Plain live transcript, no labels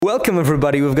Welcome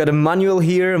everybody, we've got Emmanuel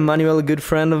here, Emmanuel, a good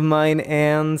friend of mine,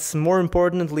 and more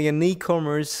importantly, an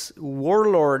e-commerce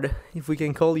warlord, if we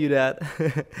can call you that.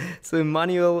 So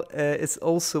Emmanuel is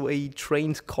also a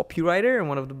trained copywriter and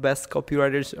one of the best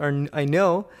copywriters I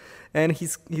know, and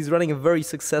he's running a very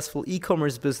successful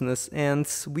e-commerce business, and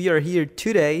we are here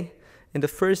today in the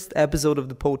first episode of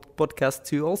the podcast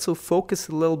to also focus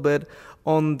a little bit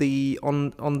on the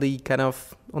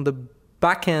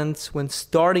back end when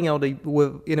starting out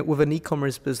with an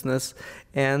e-commerce business,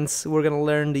 and we're gonna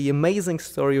learn the amazing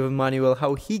story of Emmanuel,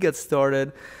 how he got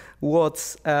started,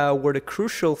 what were the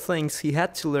crucial things he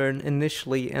had to learn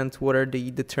initially, and what are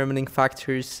the determining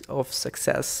factors of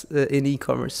success in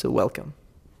e-commerce. So welcome.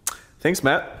 Thanks,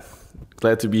 Matt.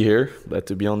 Glad to be here. Glad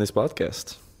to be on this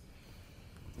podcast.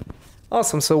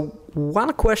 Awesome. So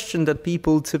one question that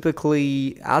people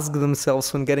typically ask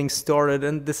themselves when getting started,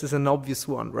 and this is an obvious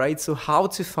one, right? So how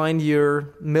to find your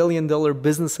 $1 million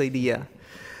business idea?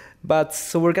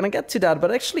 So we're going to get to that. But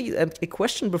actually a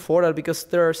question before that, because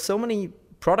there are so many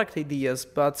product ideas,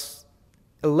 but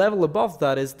a level above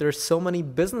that is there's so many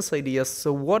business ideas.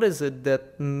 So what is it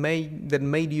that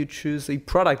made you choose a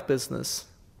product business?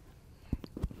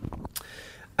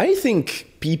 I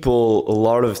think people, a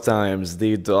lot of times,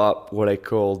 they adopt what I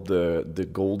call the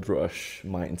gold rush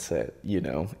mindset,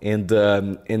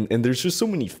 and there's just so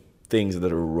many things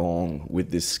that are wrong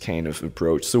with this kind of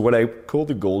approach. So what I call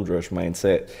the gold rush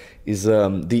mindset is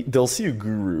they'll see a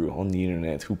guru on the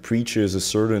internet who preaches a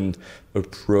certain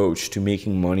approach to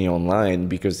making money online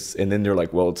and then they're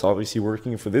like, well, it's obviously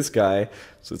working for this guy,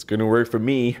 so it's going to work for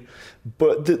me.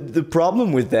 But the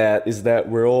problem with that is that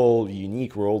we're all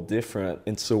unique, we're all different,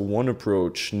 and so one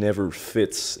approach never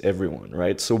fits everyone,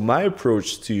 right? So my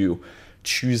approach to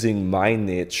choosing my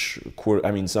niche,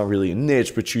 it's not really a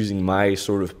niche, but choosing my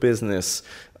sort of business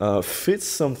fits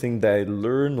something that I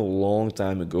learned a long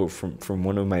time ago from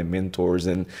one of my mentors.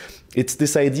 And it's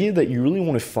this idea that you really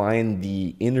want to find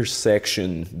the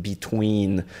intersection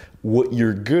between what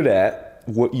you're good at,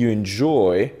 what you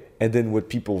enjoy, and then what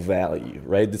people value,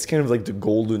 right? It's kind of like the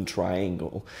golden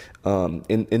triangle. And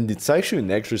it's actually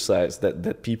an exercise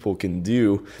that people can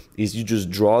do, is you just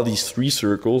draw these three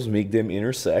circles, make them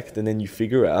intersect, and then you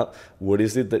figure out what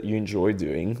is it that you enjoy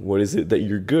doing, what is it that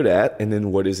you're good at, and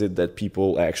then what is it that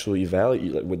people actually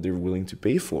value, like what they're willing to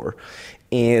pay for.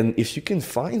 And if you can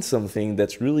find something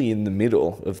that's really in the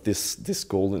middle of this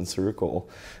golden circle,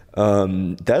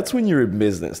 that's when you're a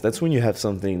business. That's when you have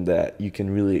something that you can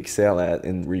really excel at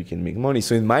and where you can make money.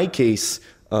 So in my case,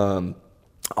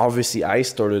 obviously I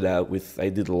started out I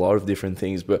did a lot of different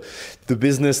things, but the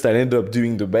business that ended up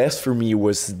doing the best for me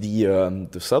was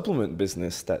the supplement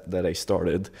business that I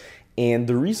started. And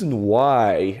the reason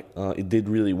why it did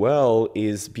really well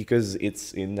is because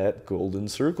it's in that golden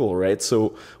circle, right?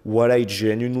 So what I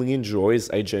genuinely enjoy is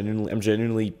I'm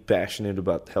genuinely passionate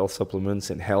about health supplements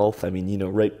and health.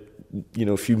 A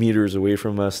few meters away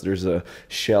from us, there's a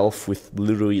shelf with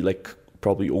literally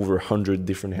probably over 100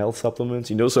 different health supplements,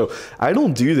 so I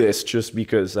don't do this just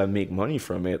because I make money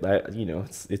from it.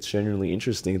 It's genuinely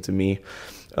interesting to me.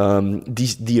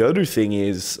 The other thing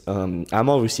is, I'm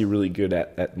obviously really good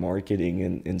at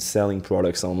marketing and selling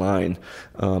products online.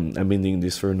 I've been doing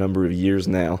this for a number of years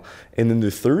now. And then the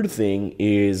third thing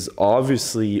is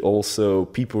obviously also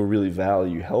people really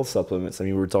value health supplements.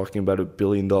 We're talking about $1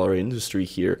 billion industry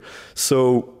here.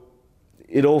 So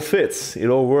it all fits, it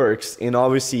all works, and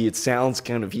obviously it sounds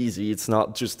kind of easy. It's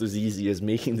not just as easy as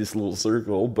making this little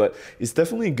circle, but it's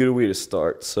definitely a good way to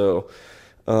start. So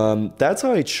that's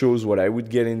how I chose what I would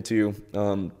get into.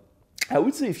 I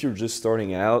would say if you're just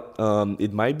starting out,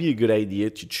 it might be a good idea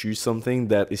to choose something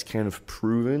that is kind of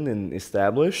proven and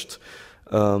established.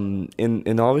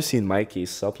 And obviously in my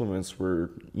case, supplements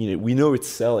we know it's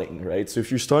selling, right? So if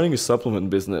you're starting a supplement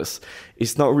business,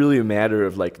 it's not really a matter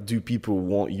of do people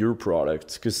want your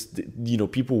product? Because,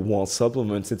 people want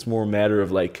supplements. It's more a matter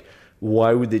of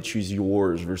why would they choose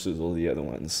yours versus all the other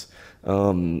ones?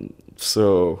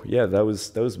 So yeah, that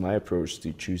was my approach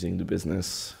to choosing the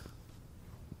business.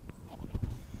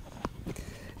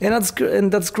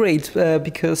 And that's great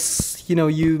because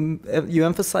you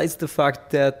emphasize the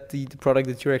fact that the product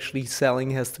that you're actually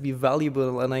selling has to be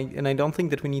valuable, and I don't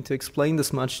think that we need to explain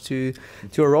this much to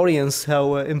our audience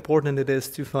how important it is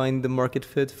to find the market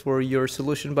fit for your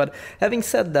solution. But having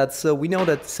said that, so we know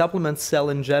that supplements sell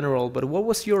in general. But what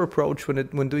was your approach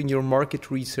when doing your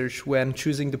market research, when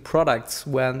choosing the products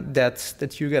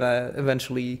that you're gonna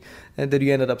eventually that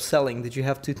you ended up selling? Did you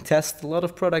have to test a lot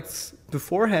of products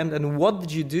beforehand, and what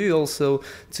did you do also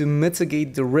to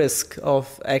mitigate the risk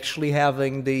of actually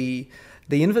having the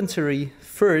inventory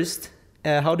first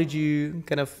how did you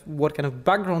what kind of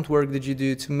background work did you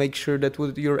do to make sure that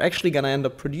what you're actually going to end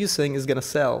up producing is going to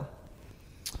sell?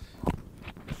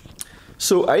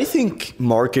 So I think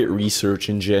market research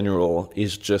in general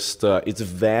is just, it's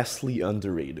vastly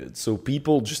underrated. So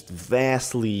people just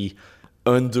vastly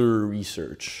under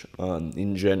research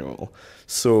in general.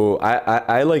 So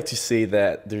I like to say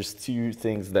that there's two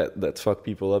things that fuck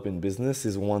people up in business.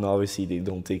 Is one, obviously they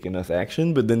don't take enough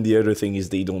action, but then the other thing is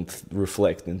they don't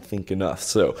reflect and think enough.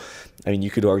 So I mean, you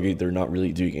could argue they're not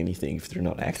really doing anything if they're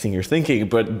not acting or thinking,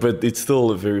 but it's still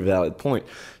a very valid point.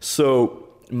 So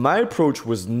my approach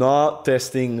was not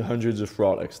testing hundreds of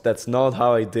products. That's not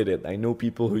how I did it. I know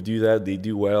people who do that, they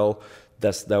do well.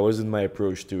 That wasn't my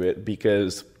approach to it,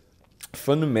 because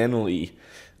fundamentally,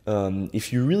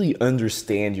 if you really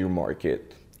understand your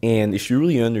market and if you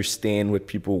really understand what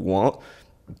people want,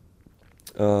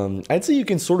 I'd say you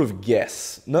can sort of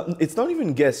guess. It's not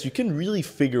even guess. You can really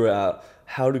figure out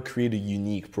how to create a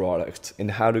unique product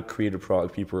and how to create a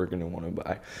product people are going to want to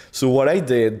buy. So what I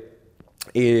did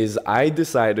is I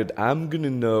decided I'm going to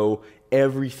know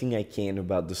everything I can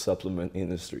about the supplement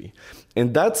industry.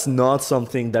 And that's not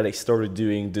something that I started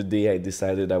doing the day I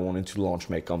decided I wanted to launch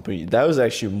my company. That was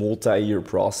actually a multi-year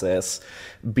process,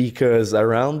 because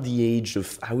around the age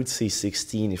of, I would say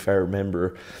 16, if I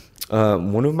remember,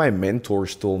 one of my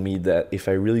mentors told me that if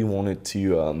I really wanted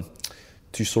to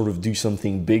sort of do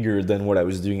something bigger than what I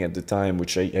was doing at the time,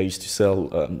 which I used to sell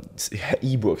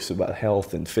ebooks about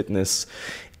health and fitness.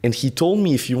 And he told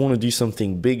me, if you want to do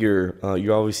something bigger,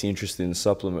 you're obviously interested in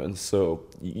supplements. So,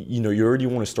 you already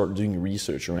want to start doing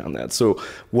research around that. So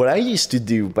what I used to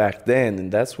do back then,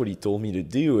 and that's what he told me to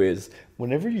do, is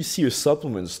whenever you see a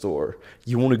supplement store,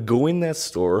 you want to go in that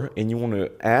store and you want to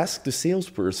ask the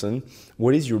salesperson,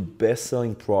 what is your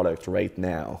best-selling product right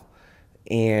now?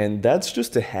 And that's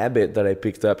just a habit that I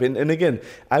picked up. And again,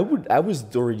 I was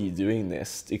already doing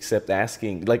this, except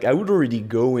asking. Like, I would already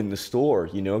go in the store,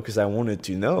 because I wanted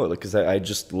to know, because I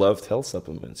just loved health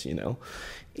supplements,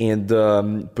 And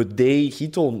but he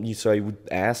told me, so I would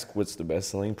ask what's the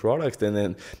best-selling product, and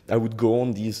then I would go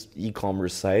on these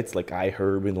e-commerce sites like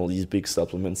iHerb and all these big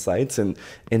supplement sites, and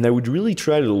I would really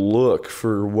try to look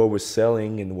for what was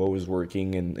selling and what was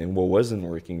working and what wasn't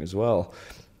working as well.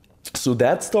 So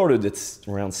that started at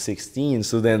around 16.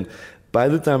 So then by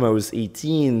the time I was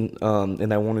 18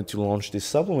 and I wanted to launch this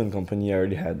supplement company, I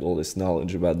already had all this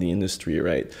knowledge about the industry,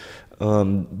 right?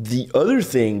 The other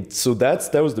thing, so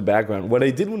that was the background. What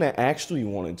I did when I actually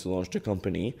wanted to launch the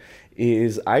company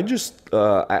is I just,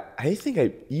 I think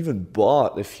I even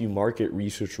bought a few market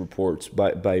research reports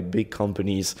by big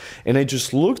companies, and I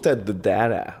just looked at the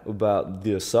data about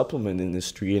the supplement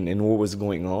industry and what was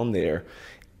going on there.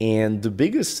 And the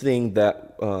biggest thing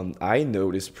that I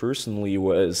noticed personally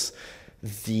was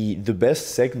the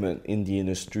best segment in the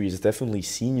industry is definitely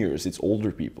seniors. It's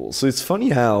older people. So it's funny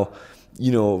how,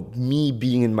 me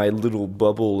being in my little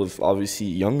bubble of obviously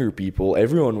younger people,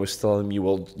 everyone was telling me,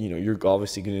 well, you're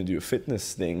obviously going to do a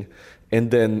fitness thing.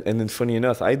 And then funny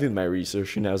enough, I did my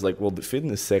research and I was like, well, the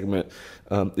fitness segment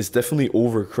is definitely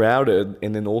overcrowded.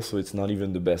 And then also it's not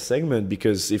even the best segment,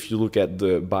 because if you look at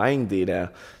the buying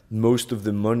data, most of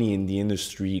the money in the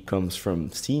industry comes from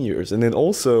seniors. And then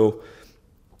also,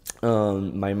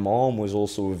 my mom was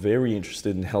also very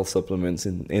interested in health supplements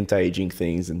and anti-aging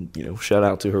things. And, shout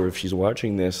out to her if she's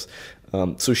watching this.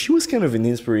 So she was kind of an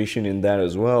inspiration in that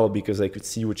as well, because I could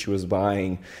see what she was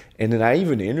buying. And then I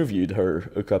even interviewed her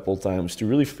a couple times to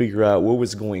really figure out what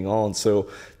was going on. So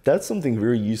that's something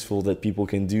very useful that people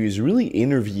can do, is really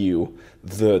interview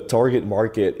the target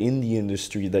market in the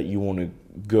industry that you want to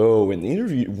go, and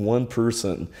interview one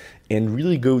person and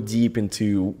really go deep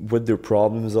into what their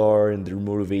problems are and their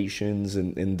motivations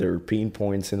and their pain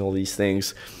points and all these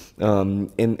things.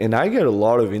 And I got a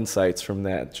lot of insights from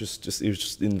that. Just it was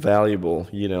just invaluable,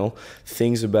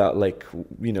 things about, like,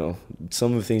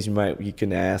 some of the things you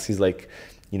can ask is like,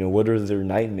 what are their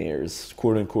nightmares,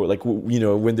 quote unquote, like,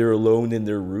 when they're alone in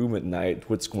their room at night,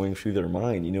 what's going through their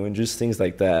mind, and just things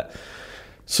like that.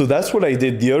 So that's what I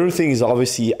did. The other thing is,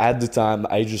 obviously, at the time,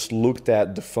 I just looked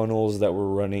at the funnels that were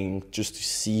running just to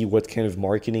see what kind of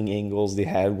marketing angles they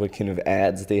had, what kind of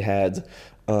ads they had.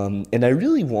 And I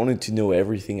really wanted to know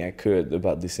everything I could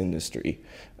about this industry.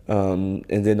 And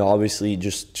then obviously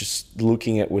just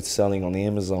looking at what's selling on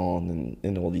Amazon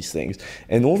and all these things.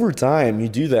 And over time, you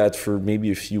do that for maybe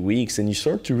a few weeks and you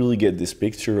start to really get this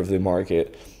picture of the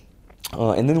market.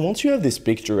 And then once you have this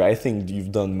picture, I think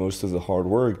you've done most of the hard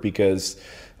work, because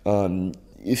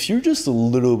if you're just a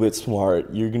little bit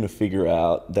smart, you're going to figure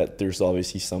out that there's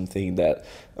obviously something that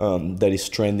is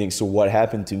trending. So what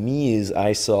happened to me is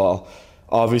I saw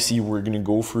obviously we're going to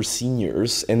go for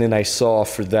seniors. And then I saw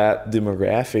for that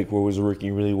demographic what was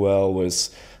working really well was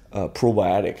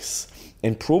probiotics.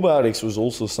 And probiotics was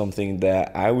also something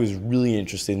that I was really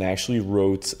interested in. I actually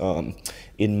wrote not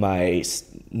in my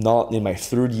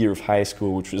third year of high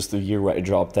school, which was the year where I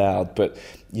dropped out, but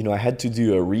I had to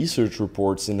do a research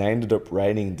reports, and I ended up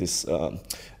writing this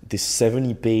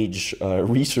 70-page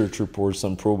research reports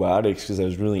on probiotics because I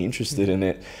was really interested in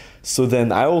it. So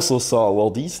then I also saw,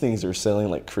 well, these things are selling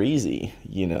like crazy,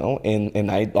 and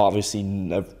I obviously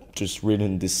have just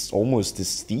written this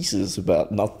thesis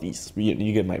about, not thesis,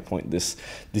 you get my point, this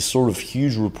sort of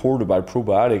huge report about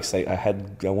probiotics.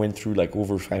 I went through like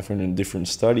over 500 different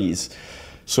studies.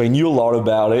 So I knew a lot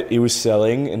about it. It was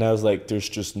selling, and I was like, there's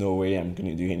just no way I'm going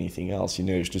to do anything else.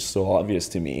 It's just so obvious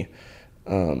to me.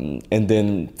 And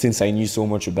then since I knew so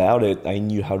much about it, I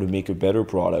knew how to make a better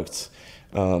product.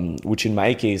 Which in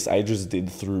my case, I just did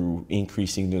through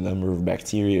increasing the number of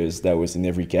bacteria that was in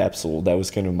every capsule. That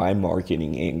was kind of my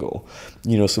marketing angle.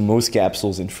 So most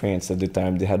capsules in France at the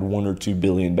time, they had 1 or 2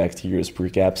 billion bacteria per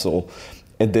capsule.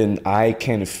 And then I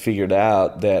kind of figured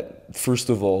out that, first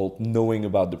of all, knowing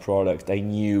about the product, I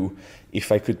knew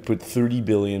if I could put 30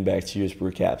 billion bacteria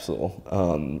per capsule,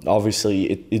 obviously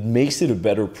it makes it a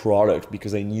better product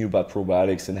because I knew about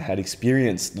probiotics and I had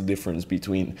experienced the difference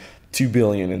between 2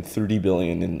 billion and 30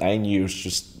 billion, and I knew it's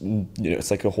just, it's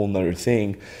like a whole nother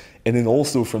thing. And then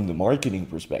also from the marketing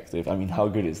perspective, I mean, how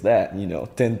good is that?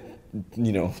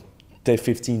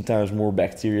 15 times more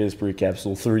bacteria per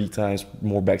capsule, 30 times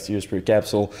more bacteria per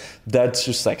capsule. That's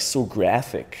just like so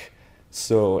graphic.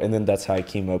 So, and then that's how I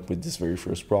came up with this very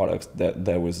first product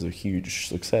that was a huge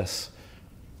success.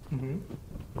 Mm-hmm.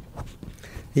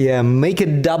 Yeah, make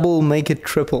it double, make it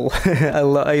triple.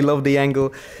 I love the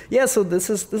angle. Yeah, so this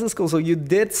is cool. So you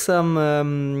did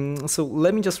some. So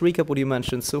let me just recap what you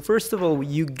mentioned. So first of all,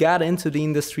 you got into the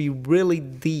industry really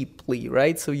deeply,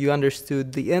 right? So you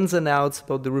understood the ins and outs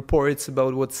about the reports,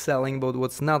 about what's selling, about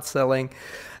what's not selling.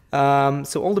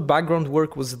 So all the background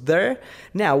work was there.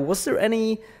 Now, was there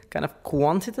any kind of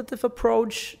quantitative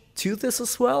approach to this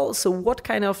as well? So what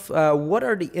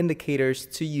are the indicators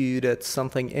to you that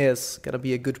something is going to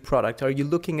be a good product? Are you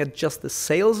looking at just the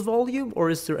sales volume, or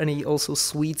is there any also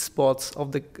sweet spots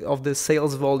of the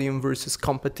sales volume versus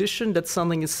competition that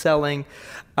something is selling?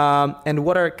 And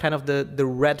what are kind of the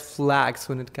red flags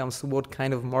when it comes to what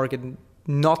kind of market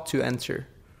not to enter?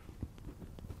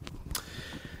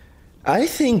 I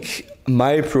think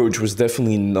my approach was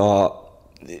definitely not.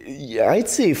 Yeah, I'd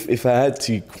say if I had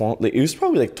to it was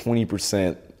probably like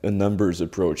 20% a numbers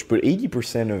approach, but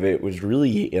 80% of it was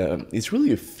really it's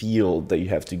really a feel that you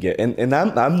have to get. And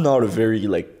I'm not a very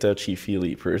like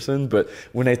touchy-feely person, but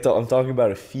when I'm talking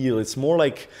about a feel, it's more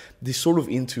like this sort of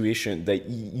intuition that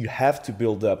you have to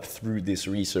build up through this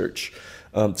research.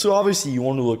 So obviously you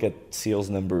want to look at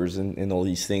sales numbers and all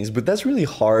these things, but that's really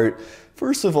hard.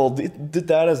 First of all, the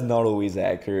data is not always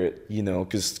accurate,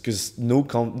 because no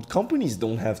companies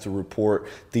don't have to report.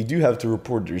 They do have to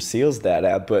report their sales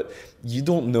data, but you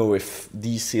don't know if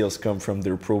these sales come from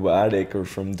their probiotic or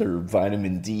from their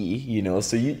vitamin D,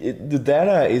 So the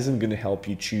data isn't going to help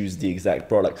you choose the exact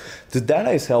product. The data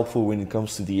is helpful when it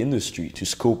comes to the industry, to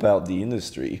scope out the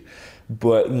industry.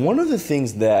 But one of the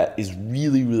things that is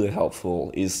really, really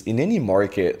helpful is in any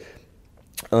market,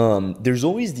 there's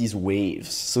always these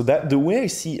waves. So that the way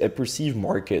I perceive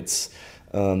markets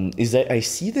is that I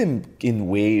see them in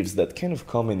waves that kind of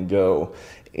come and go.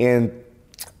 And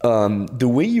the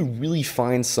way you really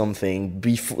find something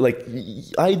before, like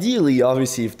ideally,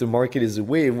 obviously, if the market is a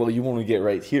wave, well, you want to get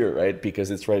right here, right?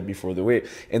 Because it's right before the wave.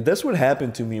 And that's what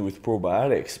happened to me with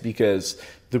probiotics, because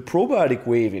the probiotic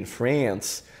wave in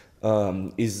France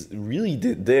is really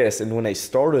did this. And when I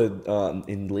started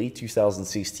in late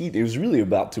 2016, it was really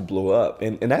about to blow up.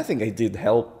 And I think I did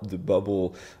help the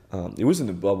bubble. It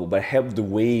wasn't a bubble, but I helped the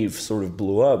wave sort of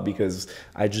blow up because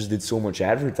I just did so much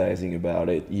advertising about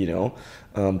it,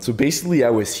 So basically I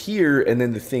was here and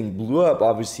then the thing blew up.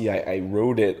 Obviously I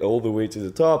rode it all the way to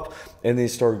the top and then it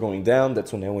started going down.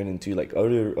 That's when I went into like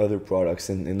other products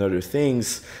and other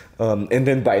things. And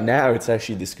then by now it's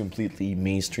actually this completely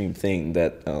mainstream thing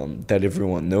that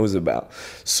everyone knows about.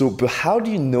 So, but how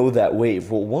do you know that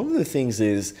wave? Well, one of the things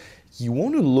is you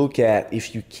want to look at,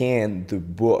 if you can, the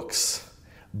books.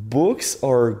 Books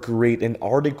are great, and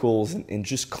articles and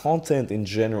just content in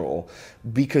general,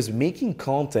 because making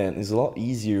content is a lot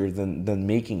easier than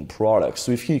making products.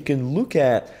 So if you can look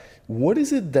at what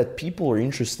is it that people are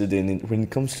interested in when it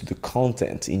comes to the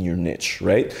content in your niche,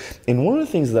 right? And one of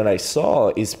the things that I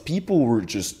saw is people were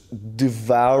just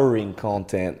devouring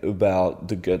content about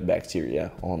the gut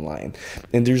bacteria online.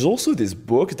 And there's also this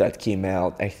book that came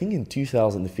out, I think in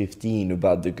 2015,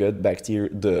 about the gut bacteria,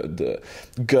 the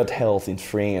gut health in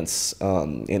France.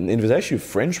 And it was actually a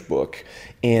French book,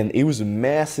 and it was a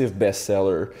massive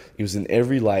bestseller. It was in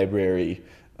every library.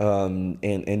 And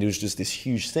it was just this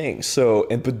huge thing. So,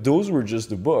 but those were just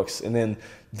the books. And then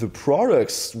the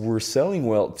products were selling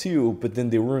well too, but then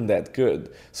they weren't that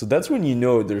good. So that's when you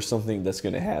know there's something that's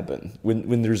going to happen.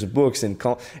 When there's books, and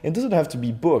it doesn't have to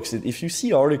be books. If you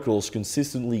see articles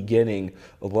consistently getting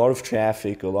a lot of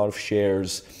traffic, a lot of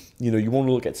shares, you want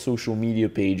to look at social media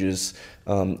pages,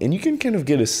 and you can kind of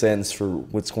get a sense for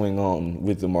what's going on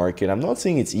with the market. I'm not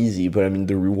saying it's easy, but I mean,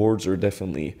 the rewards are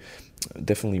definitely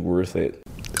worth it.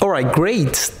 All right,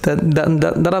 great.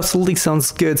 That absolutely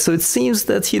sounds good. So it seems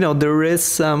that, there is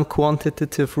some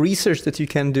quantitative research that you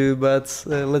can do, but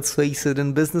let's face it,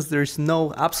 in business, there's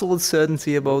no absolute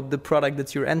certainty about the product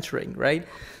that you're entering, right?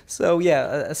 So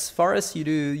yeah, as far as you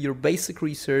do your basic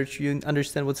research, you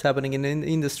understand what's happening in the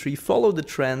industry, follow the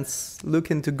trends, look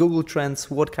into Google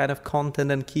Trends, what kind of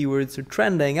content and keywords are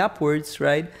trending upwards,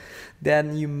 right?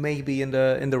 Then you may be in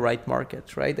the right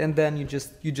market, right? And then you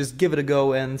just give it a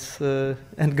go and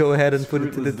go ahead and put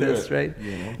it to the test, right?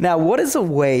 Yeah. Now, what is a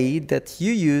way that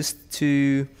you used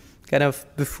to kind of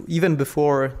even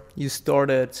before you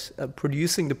started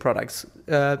producing the products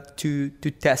to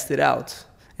test it out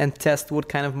and test what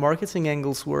kind of marketing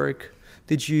angles work?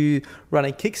 Did you run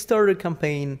a Kickstarter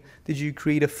campaign? Did you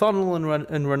create a funnel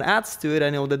and run ads to it? I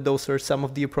know that those are some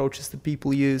of the approaches that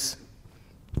people use.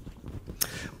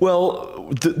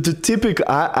 Well,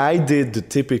 I did the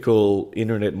typical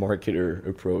internet marketer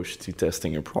approach to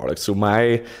testing a product. So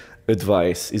my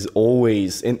advice is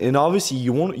always, and obviously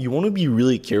you want to be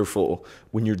really careful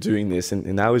when you're doing this,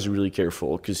 and I was really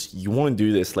careful because you want to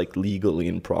do this like legally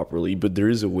and properly, but there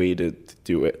is a way to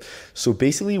do it. So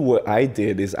basically what I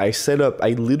did is I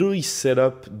literally set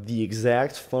up the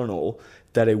exact funnel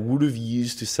that I would have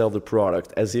used to sell the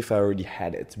product as if I already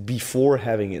had it before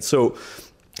having it. So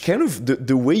kind of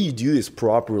the way you do this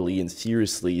properly and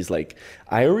seriously is like,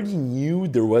 I already knew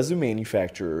there was a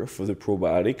manufacturer for the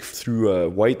probiotic through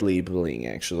white labeling,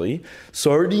 actually. So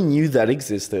I already knew that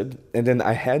existed. And then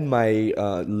I had my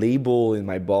label and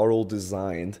my bottle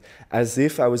designed as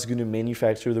if I was going to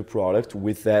manufacture the product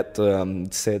with that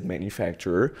said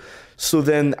manufacturer. So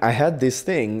then I had this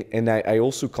thing, and I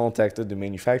also contacted the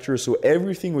manufacturer. So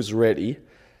everything was ready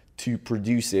to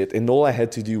produce it, and all I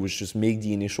had to do was just make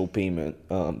the initial payment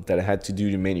that I had to do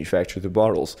to manufacture the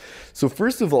bottles. So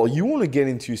first of all, you want to get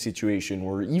into a situation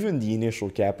where even the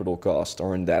initial capital costs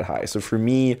aren't that high. So for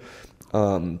me,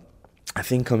 I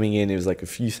think coming in, it was like a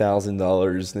few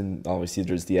 $1,000s. Then obviously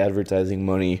there's the advertising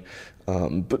money.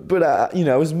 But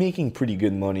I was making pretty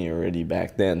good money already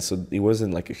back then, so it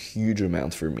wasn't like a huge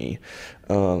amount for me.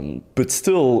 But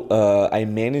still,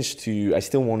 I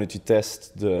still wanted to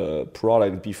test the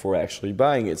product before actually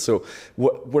buying it. So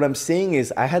what I'm saying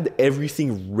is I had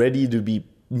everything ready to be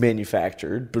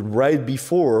manufactured, but right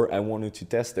before I wanted to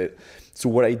test it. So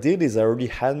what I did is I already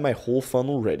had my whole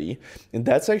funnel ready, and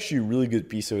that's actually a really good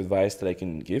piece of advice that I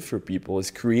can give for people is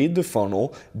create the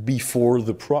funnel before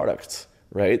the product,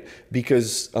 right?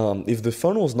 Because if the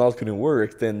funnel is not going to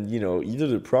work, then either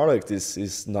the product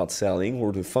is not selling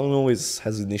or the funnel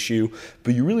has an issue,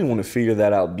 but you really want to figure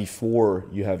that out before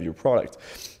you have your product.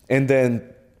 And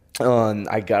then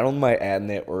I got on my ad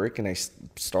network and I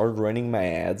started running my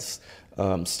ads,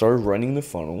 started running the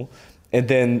funnel. And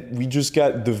then we just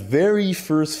got the very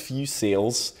first few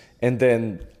sales, and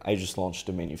then I just launched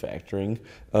the manufacturing.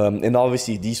 And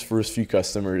obviously these first few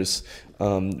customers,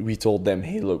 we told them,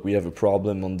 hey, look, we have a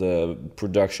problem on the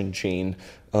production chain.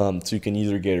 So you can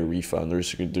either get a refund or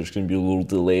there's going to be a little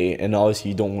delay. And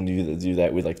obviously you don't want to do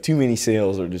that with like too many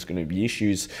sales, or there's going to be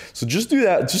issues. So just do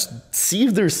that. Just see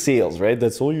if there's sales, right?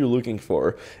 That's all you're looking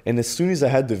for. And as soon as I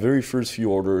had the very first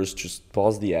few orders, just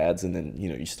pause the ads, and then,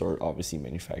 you start obviously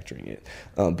manufacturing it.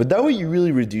 But that way you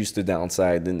really reduce the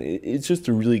downside, and it's just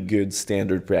a really good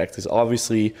standard practice.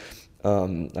 Obviously,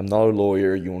 I'm not a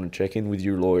lawyer. You want to check in with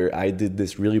your lawyer. I did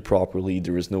this really properly.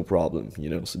 There is no problem,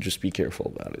 so just be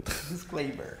careful about it.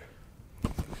 Disclaimer.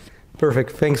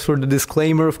 Perfect. Thanks for the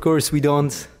disclaimer. Of course, we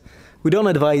don't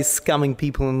advise scamming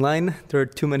people online. There are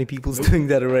too many people doing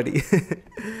that already.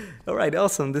 All right,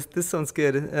 awesome. This sounds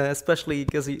good, especially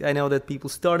because I know that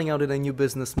people starting out in a new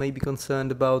business may be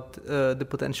concerned about the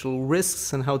potential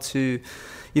risks and how to,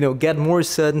 get more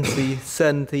certainty.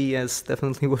 Certainty is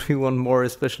definitely what we want more,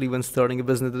 especially when starting a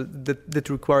business that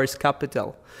requires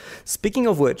capital. Speaking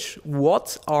of which,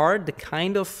 what are the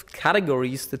kind of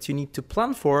categories that you need to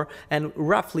plan for, and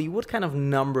roughly what kind of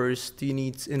numbers do you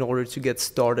need in order to get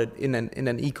started in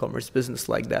an e-commerce business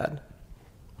like that?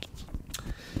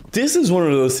 This is one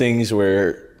of those things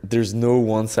where there's no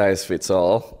one size fits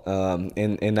all.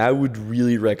 And I would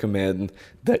really recommend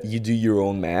that you do your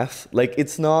own math. Like,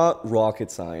 it's not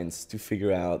rocket science to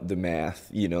figure out the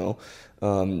math,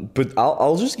 but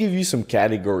I'll just give you some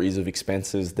categories of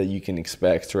expenses that you can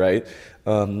expect, right?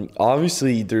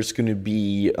 Obviously, there's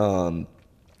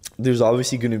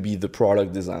obviously going to be the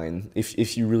product design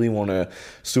if you really want to.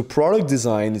 So product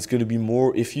design is going to be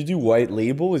more, if you do white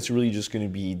label, it's really just going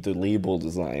to be the label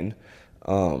design.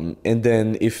 And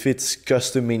then if it's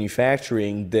custom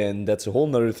manufacturing, then that's a whole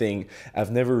nother thing.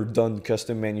 I've never done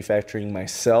custom manufacturing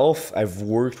myself. I've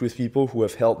worked with people who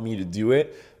have helped me to do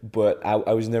it, but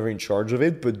I was never in charge of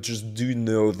it. But just do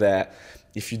know that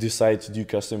if you decide to do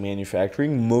custom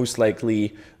manufacturing, most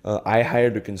likely I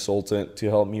hired a consultant to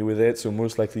help me with it. So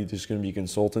most likely there's going to be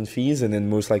consultant fees, and then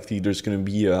most likely there's going to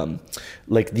be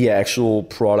like the actual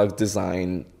product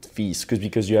design fees,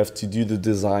 because you have to do the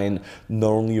design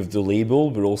not only of the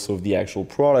label but also of the actual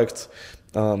product.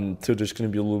 So there's going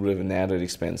to be a little bit of an added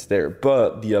expense there.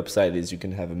 But the upside is you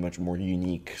can have a much more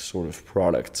unique sort of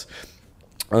product.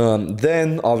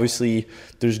 Then obviously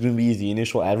there's going to be the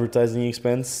initial advertising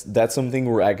expense. That's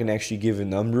something where I can actually give a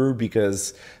number,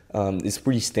 because it's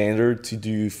pretty standard to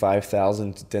do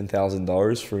 $5,000 to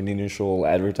 $10,000 for an initial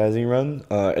advertising run,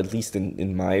 at least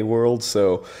in my world.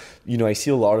 So, I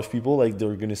see a lot of people, like,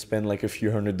 they're going to spend like a few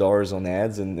 $100s on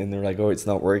ads, and they're like, oh, it's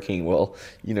not working. Well,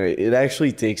 it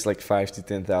actually takes like $5,000 to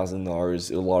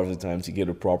 $10,000 a lot of the time to get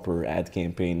a proper ad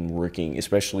campaign working,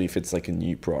 especially if it's like a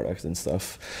new product and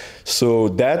stuff. So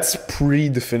that's pretty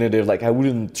definitive. Like, I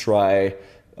wouldn't try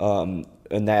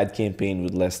an ad campaign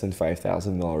with less than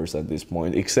 $5,000 at this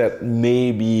point, except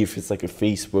maybe if it's like a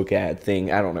Facebook ad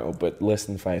thing, I don't know, but less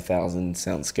than 5,000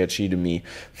 sounds sketchy to me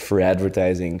for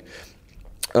advertising.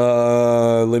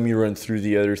 Let me run through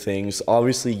the other things.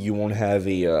 Obviously, you want to have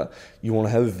a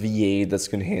VA that's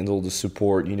going to handle the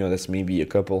support. That's maybe a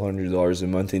couple $100s a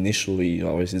month initially.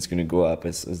 Obviously, it's going to go up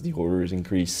as the orders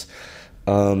increase.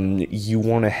 You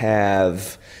want to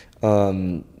have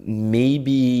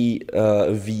maybe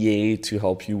a VA to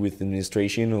help you with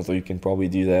administration, although you can probably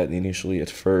do that initially at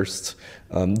first.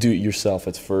 Do it yourself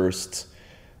at first.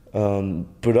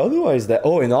 But otherwise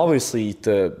and obviously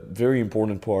the very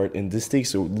important part, and this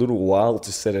takes a little while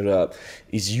to set it up,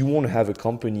 is you want to have a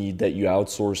company that you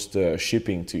outsource the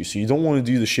shipping to. So you don't want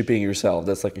to do the shipping yourself.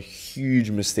 That's like a huge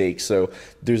mistake. So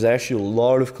there's actually a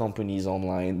lot of companies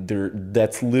online.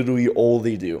 That's literally all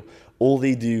they do. All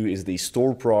they do is they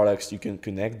store products. You can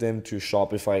connect them to a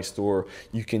Shopify store.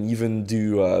 You can even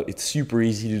do, it's super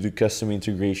easy to do custom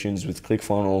integrations with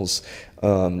ClickFunnels.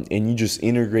 And you just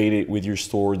integrate it with your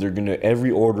store.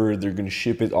 Every order, they're gonna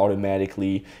ship it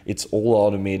automatically. It's all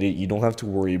automated. You don't have to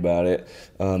worry about it.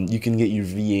 You can get your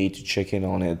VA to check in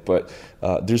on it, but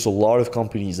there's a lot of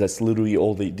companies that's literally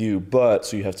all they do.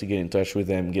 So you have to get in touch with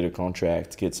them, get a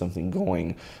contract, get something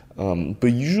going.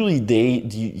 But usually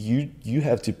you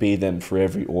have to pay them for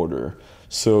every order.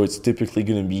 So it's typically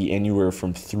going to be anywhere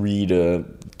from $3 to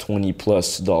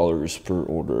 $20+ per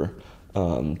order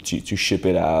to ship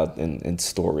it out and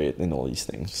store it and all these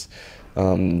things.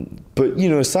 But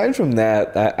aside from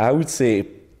that, I would say,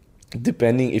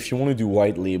 depending if you want to do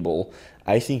white label,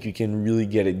 I think you can really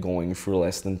get it going for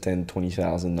less than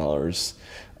 $10,000-$20,000.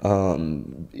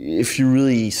 If you're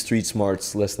really street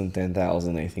smart, less than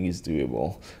 10,000, I think is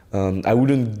doable. I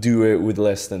wouldn't do it with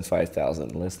less than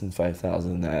 5,000. Less than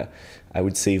 5,000, I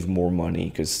would save more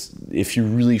money, because if you're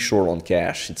really short on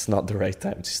cash, it's not the right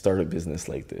time to start a business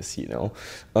like this,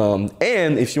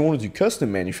 And if you want to do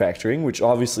custom manufacturing, which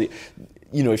obviously,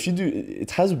 if you do,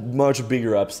 it has much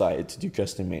bigger upside to do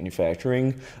custom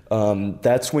manufacturing.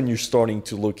 That's when you're starting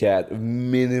to look at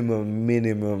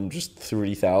minimum just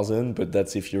 30,000, but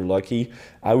that's if you're lucky.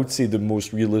 I would say the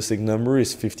most realistic number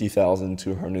is 50,000 to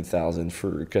 100,000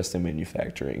 for custom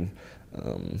manufacturing.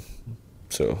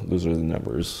 So those are the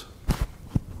numbers.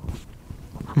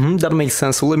 That makes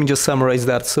sense. So let me just summarize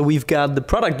that. So we've got the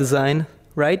product design,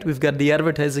 right? We've got the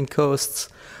advertising costs.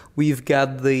 We've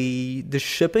got the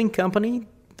shipping company,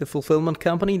 the fulfillment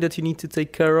company that you need to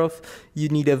take care of. You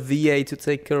need a VA to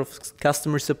take care of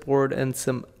customer support and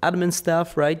some admin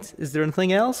stuff, right? Is there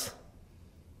anything else?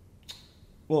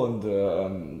 Well, and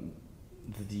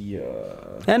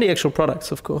and the actual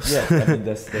products, of course. yeah, I mean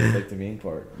that's like the main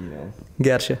part, you know.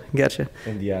 Gotcha.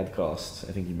 And the ad costs,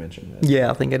 I think you mentioned that.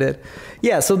 Yeah, I think I did.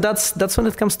 Yeah, so that's when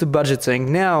it comes to budgeting.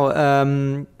 Now,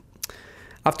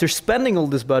 after spending all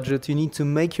this budget, you need to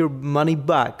make your money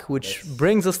back, which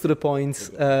brings us to the point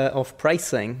of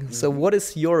pricing. Mm-hmm. So what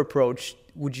is your approach?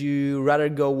 Would you rather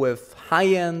go with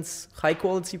high-end,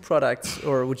 high-quality products,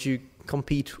 or would you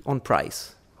compete on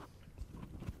price?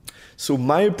 So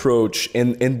my approach,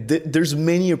 and there's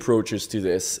many approaches to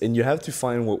this, and you have to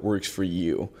find what works for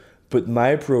you. But my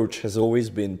approach has always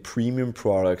been premium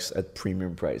products at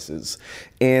premium prices.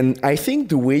 And I think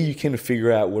the way you can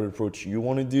figure out what approach you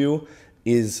want to do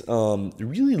is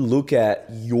really look at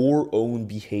your own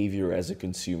behavior as a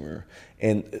consumer.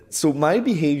 And so my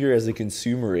behavior as a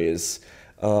consumer is,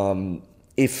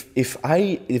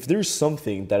 if there's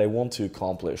something that I want to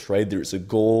accomplish, right? There's a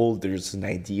goal, there's an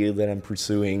idea that I'm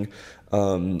pursuing.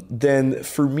 Then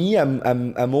for me,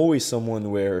 I'm always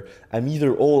someone where I'm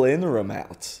either all in or I'm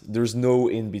out. There's no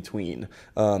in between,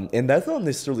 and that's not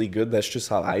necessarily good. That's just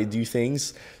how I do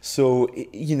things. So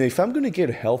you know, if I'm gonna get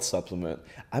a health supplement,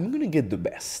 I'm gonna get the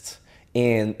best.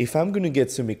 And if I'm gonna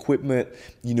get some equipment,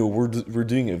 you know, we're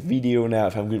doing a video now.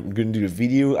 If I'm gonna do a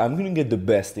video, I'm gonna get the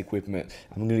best equipment.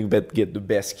 I'm gonna get the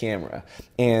best camera.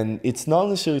 And it's not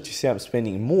necessarily to say I'm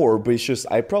spending more, but it's just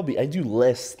I do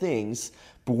less things.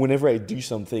 But whenever I do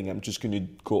something, I'm just gonna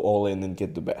go all in and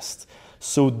get the best.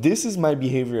 So this is my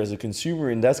behavior as a consumer,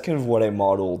 and that's kind of what I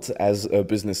modeled as a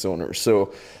business owner.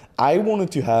 So I wanted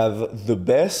to have the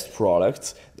best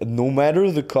product, no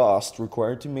matter the cost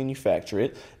required to manufacture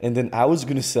it, and then I was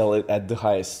going to sell it at the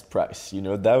highest price. You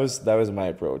know, that was my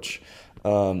approach.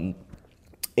 And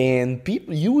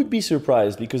people, you would be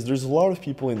surprised because there's a lot of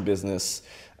people in business.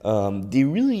 They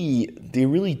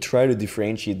really try to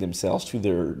differentiate themselves through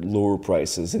their lower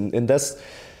prices, and that's.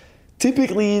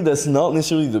 Typically, that's not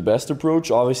necessarily the best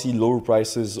approach. Obviously, lower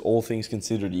prices, all things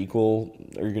considered equal,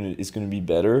 is gonna be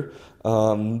better.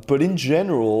 But in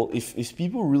general, if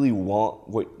people really want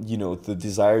the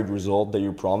desired result that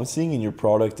you're promising, and your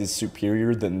product is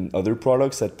superior than other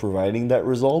products at providing that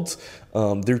result,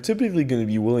 they're typically going to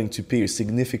be willing to pay a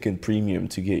significant premium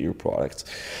to get your product.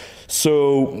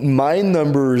 So my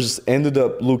numbers ended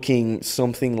up looking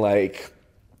something like.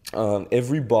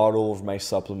 Every bottle of my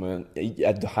supplement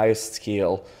at the highest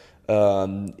scale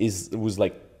was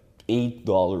like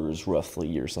 $8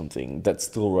 roughly or something. That's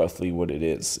still roughly what it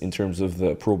is in terms of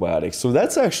the probiotics. So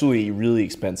that's actually really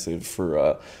expensive for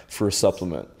a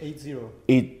supplement. 8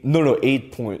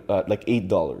 like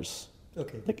 $8.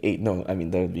 Okay. Like I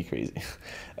mean, that would be crazy.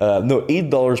 No,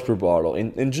 $8 per bottle.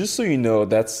 And just so you know,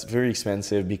 that's very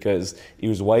expensive because it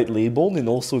was white labeled, and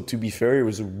also, to be fair, it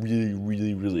was a really,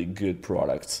 really, really good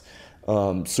product.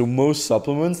 So most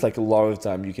supplements, like a lot of the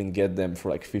time, you can get them for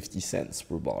like 50 cents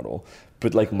per bottle.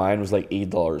 But like mine was like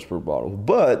 $8 per bottle.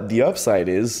 But the upside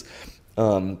is,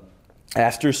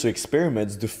 after some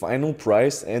experiments, the final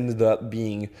price ended up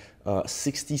being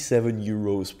 67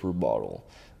 euros per bottle.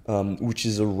 Which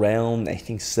is around, I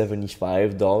think,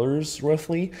 $75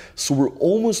 roughly. So we're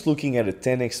almost looking at a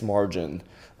 10x margin.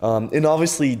 And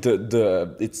obviously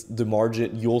it's the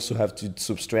margin, you also have to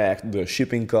subtract the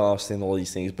shipping costs and all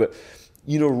these things. But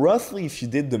you know, roughly, if you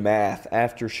did the math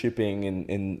after shipping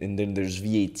and then there's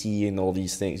VAT and all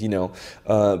these things, you know,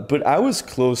 but I was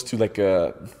close to like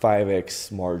a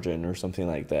 5x margin or something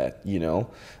like that, you know,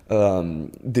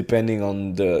 depending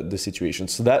on the situation.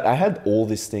 So that I had all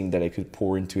this thing that I could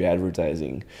pour into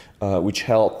advertising, which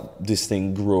helped this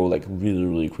thing grow like really,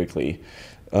 really quickly.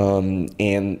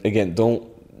 And again,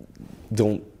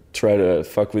 don't try to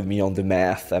fuck with me on the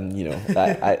math.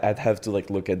 I'd have to like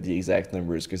look at the exact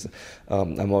numbers because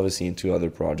I'm obviously into other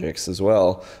projects as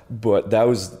well. But that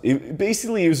was it.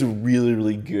 Basically, it was a really,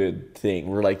 really good thing.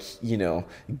 We're like, you know,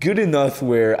 good enough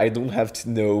where I don't have to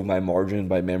know my margin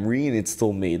by memory, and it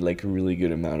still made like a really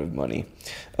good amount of money.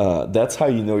 That's how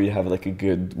you know you have like a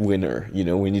good winner. You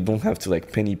know, when you don't have to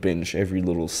like penny pinch every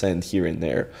little cent here and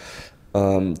there.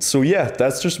 So yeah,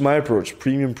 that's just my approach.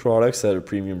 Premium products at a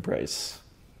premium price.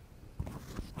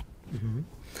 Mm-hmm.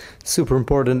 Super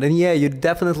important. And yeah, you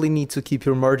definitely need to keep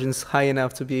your margins high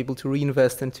enough to be able to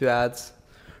reinvest into ads,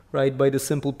 right? By the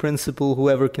simple principle,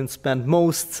 whoever can spend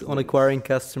most on acquiring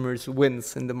customers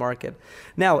wins in the market.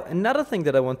 Now, another thing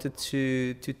that I wanted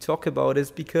to talk about is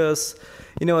because,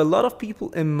 you know, a lot of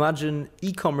people imagine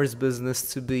e-commerce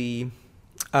business to be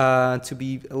a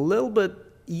little bit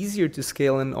easier to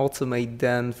scale and automate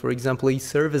than, for example, a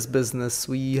service business.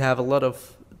 We have a lot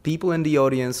of people in the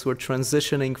audience who are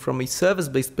transitioning from a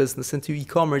service-based business into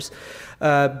e-commerce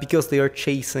because they are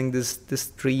chasing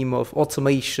this dream of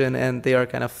automation, and they are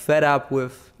kind of fed up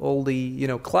with all the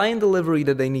client delivery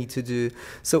that they need to do.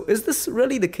 So is this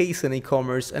really the case in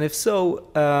e-commerce? And if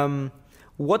so,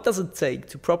 what does it take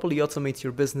to properly automate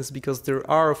your business? Because there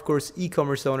are, of course,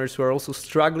 e-commerce owners who are also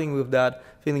struggling with that,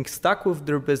 feeling stuck with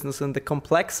their business and the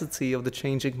complexity of the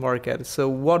changing market. So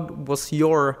what was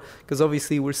because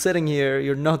obviously we're sitting here,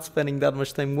 you're not spending that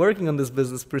much time working on this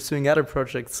business, pursuing other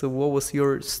projects. So what was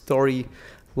your story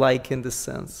like in this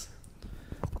sense?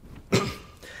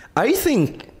 I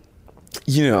think,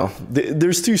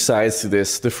 there's two sides to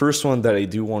this. The first one that I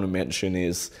do want to mention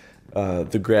is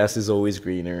the grass is always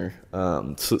greener.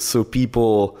 So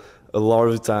people, a lot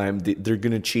of the time, they're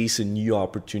going to chase a new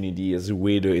opportunity as a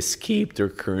way to escape their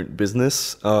current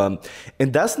business. And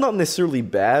that's not necessarily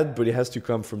bad, but it has to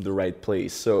come from the right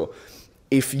place. So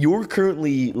if you're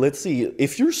currently, let's say,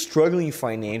 if you're struggling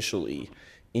financially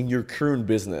in your current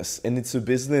business, and it's a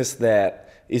business that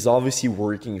is obviously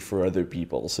working for other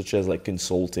people, such as like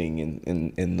consulting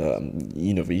and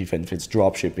even if it's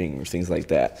drop shipping or things like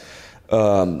that,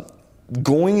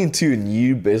 going into a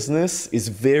new business is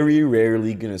very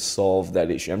rarely going to solve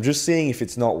that issue. I'm just saying if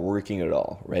it's not working at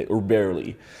all, right? Or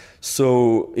barely.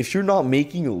 So if you're not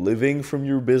making a living from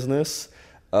your business,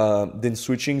 then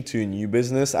switching to a new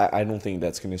business, I don't think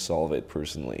that's going to solve it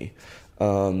personally.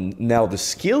 Now, the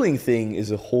scaling thing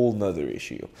is a whole nother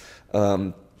issue.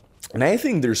 And I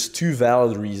think there's two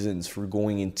valid reasons for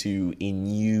going into a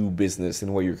new business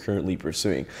and what you're currently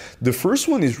pursuing. The first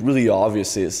one is really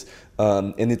obvious,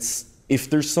 and it's if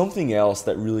there's something else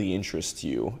that really interests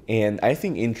you. And I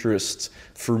think interests,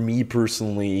 for me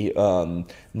personally,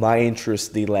 my interests,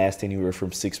 they last anywhere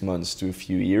from 6 months to a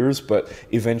few years. But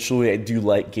eventually I do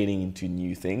like getting into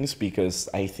new things because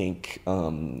I think, I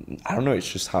don't know,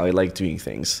 it's just how I like doing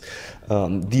things.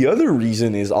 The other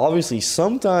reason is obviously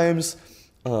sometimes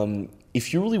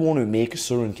if you really want to make a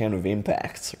certain kind of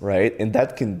impact, right? And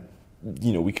that can,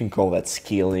 we can call that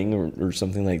scaling or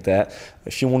something like that.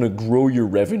 If you want to grow your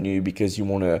revenue because you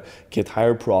want to get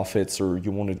higher profits or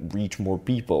you want to reach more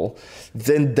people,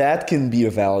 then that can be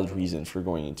a valid reason for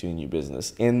going into a new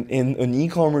business. And an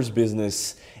e-commerce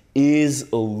business is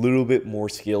a little bit more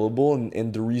scalable.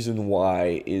 And the reason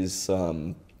why is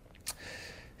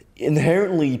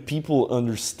inherently, people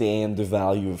understand the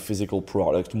value of physical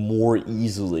product more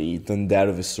easily than that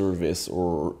of a service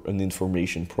or an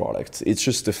information product. It's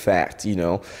just a fact,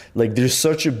 like there's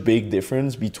such a big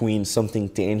difference between something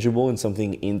tangible and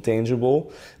something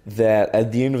intangible that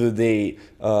at the end of the day,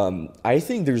 I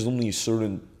think there's only a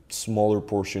certain smaller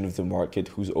portion of the market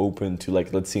who's open to,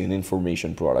 like, let's say an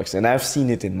information products. And I've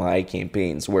seen it in my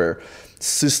campaigns where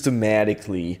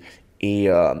systematically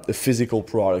a physical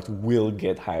product will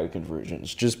get higher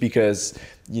conversions just because,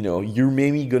 you're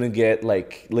maybe going to get,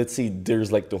 like, let's say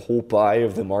there's like the whole pie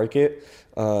of the market.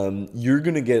 You're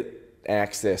going to get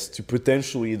access to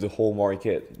potentially the whole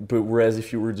market. But whereas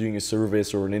if you were doing a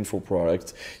service or an info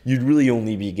product, you'd really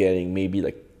only be getting maybe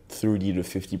like 30 to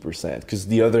 50%, because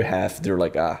the other half, they're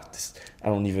like, I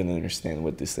don't even understand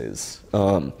what this is.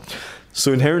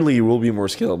 So inherently, it will be more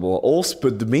scalable. Also,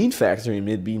 but the main factor in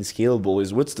it being scalable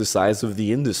is what's the size of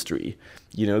the industry.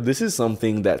 This is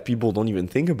something that people don't even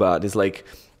think about. Is like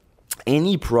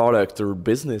any product or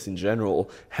business in general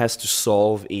has to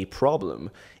solve a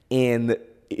problem. And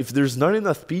if there's not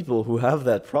enough people who have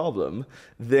that problem,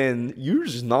 then you're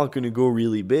just not going to go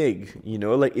really big.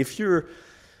 Like if you're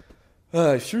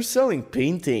selling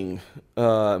painting,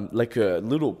 like a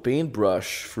little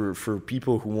paintbrush for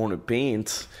people who want to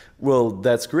paint, well,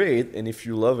 that's great. And if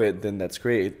you love it, then that's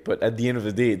great. But at the end of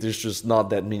the day, there's just not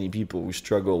that many people who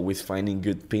struggle with finding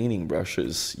good painting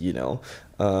brushes,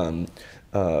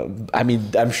 I mean,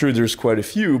 I'm sure there's quite a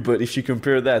few, but if you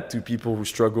compare that to people who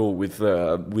struggle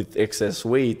with excess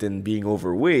weight and being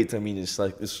overweight, I mean, it's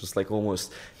just like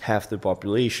almost half the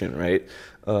population, right?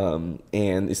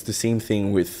 And it's the same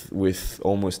thing with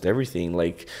almost everything.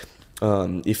 Like,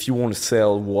 if you want to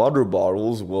sell water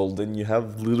bottles, well, then you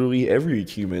have literally every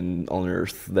human on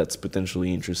Earth that's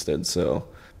potentially interested. So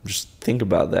just think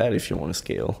about that if you want to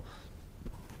scale.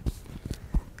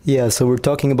 Yeah, so we're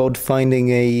talking about finding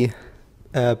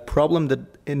a problem that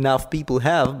enough people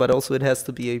have, but also it has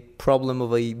to be a problem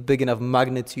of a big enough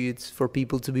magnitude for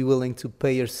people to be willing to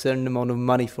pay a certain amount of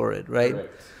money for it, right?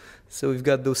 Correct. So we've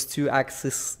got those two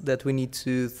axes that we need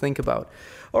to think about.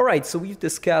 All right, so we've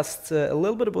discussed a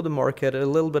little bit about the market, a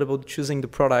little bit about choosing the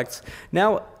products.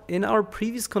 Now, in our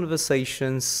previous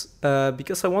conversations,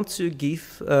 because I want to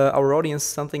give our audience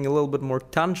something a little bit more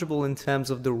tangible in terms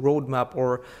of the roadmap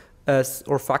or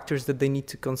or factors that they need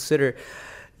to consider.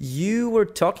 You were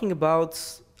talking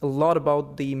a lot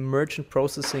about the merchant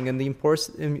processing and the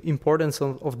importance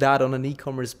of that on an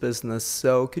e-commerce business.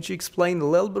 So could you explain a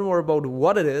little bit more about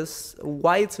what it is,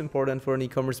 why it's important for an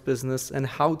e-commerce business, and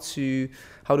how to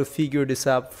figure this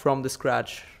out from the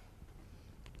scratch?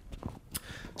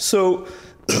 So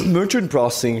merchant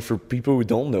processing, for people who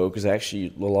don't know, because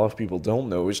actually a lot of people don't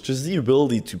know, is just the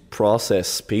ability to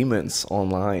process payments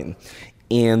online.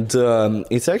 And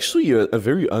it's actually a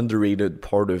very underrated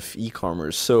part of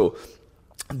e-commerce. So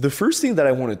the first thing that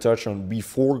I want to touch on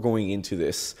before going into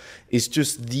this is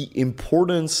just the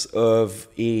importance of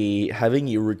having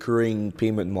a recurring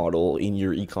payment model in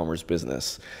your e-commerce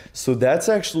business. So that's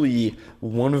actually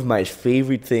one of my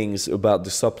favorite things about the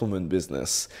supplement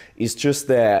business. It's just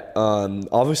that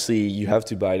obviously you have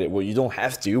to buy it. Well, you don't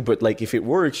have to, but like if it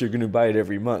works, you're going to buy it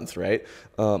every month, right?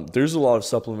 There's a lot of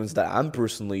supplements that I'm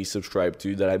personally subscribed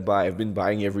to that I buy. I've been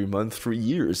buying every month for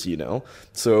years, you know?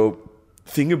 So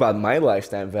think about my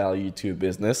lifetime value to a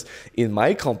business. In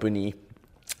my company,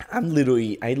 I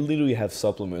literally have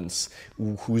supplements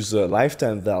whose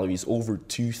lifetime value is over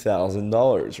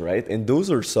 $2,000, right? And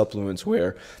those are supplements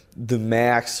where the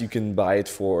max you can buy it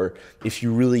for, if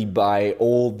you really buy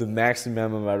all the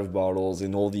maximum amount of bottles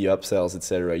and all the upsells,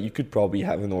 etc., you could probably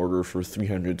have an order for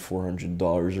 $300,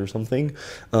 $400 or something.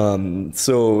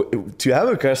 So to have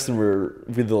a customer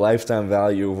with a lifetime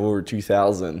value of over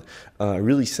 2,000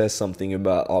 really says something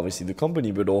about obviously the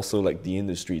company, but also like the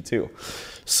industry too.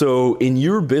 So in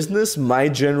your business, my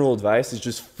general advice is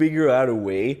just figure out a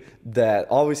way that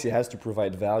obviously has to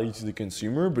provide value to the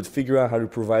consumer, but figure out how to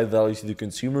provide value to the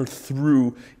consumer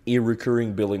through a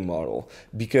recurring billing model.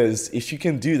 Because if you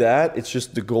can do that, it's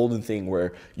just the golden thing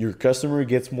where your customer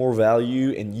gets more value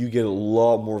and you get a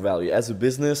lot more value. As a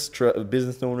business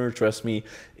owner, trust me,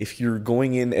 if you're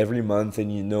going in every month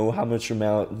and you know how much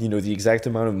amount, you know, the exact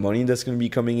amount of money that's going to be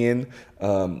coming in,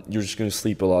 you're just going to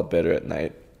sleep a lot better at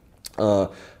night.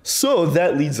 So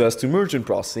that leads us to merchant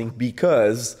processing,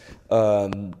 because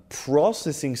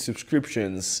processing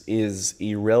subscriptions is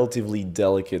a relatively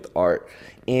delicate art.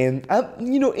 And,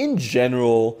 you know, in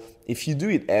general, if you do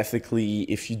it ethically,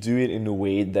 if you do it in a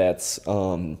way that's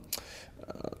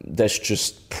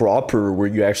just proper, where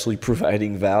you're actually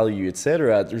providing value,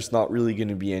 etc., there's not really going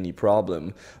to be any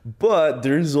problem. But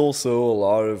there's also a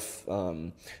lot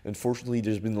of, unfortunately,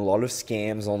 there's been a lot of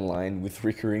scams online with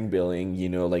recurring billing, you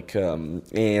know, like,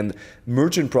 and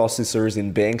merchant processors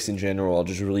and banks in general are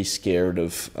just really scared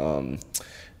of,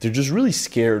 they're just really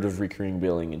scared of recurring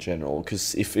billing in general,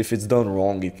 because if it's done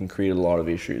wrong, it can create a lot of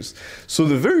issues. So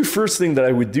the very first thing that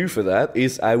I would do for that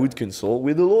is I would consult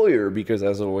with a lawyer, because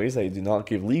as always, I do not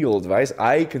give legal advice.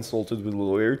 I consulted with a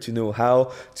lawyer to know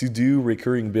how to do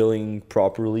recurring billing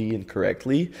properly and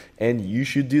correctly, and you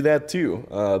should do that too,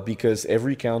 because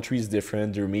every country is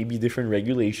different. There may be different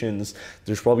regulations.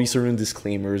 There's probably certain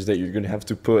disclaimers that you're going to have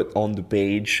to put on the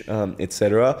page,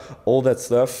 etc. All that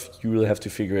stuff, you really have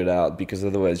to figure it out, because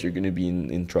otherwise you're going to be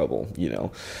in trouble, you know.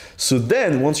 So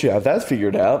then once you have that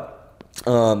figured out,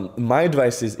 my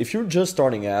advice is, if you're just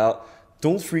starting out,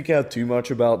 don't freak out too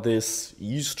much about this.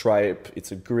 Use Stripe.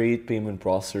 It's a great payment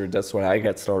processor. That's what I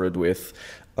got started with.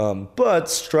 But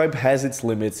Stripe has its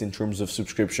limits in terms of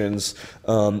subscriptions.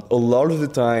 A lot of the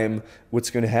time,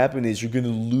 what's going to happen is you're going to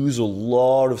lose a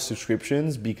lot of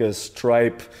subscriptions, because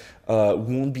Stripe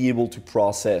won't be able to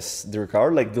process their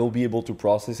card. Like, they'll be able to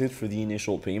process it for the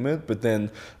initial payment, but then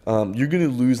you're going to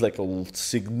lose like a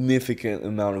significant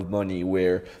amount of money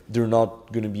where they're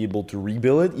not going to be able to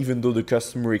rebill it, even though the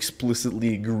customer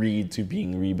explicitly agreed to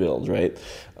being rebilled, right?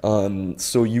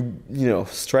 So you know,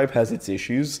 Stripe has its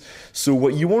issues. So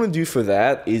what you want to do for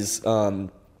that is,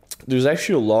 there's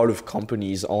actually a lot of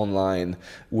companies online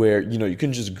where, you know, you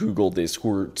can just Google this,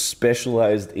 who are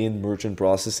specialized in merchant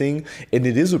processing, and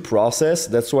it is a process.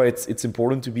 That's why it's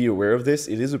important to be aware of this.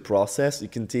 It is a process.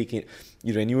 It can take it,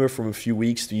 you know, anywhere from a few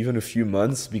weeks to even a few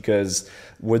months, because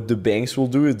what the banks will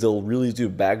do is they'll really do a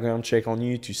background check on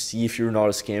you to see if you're not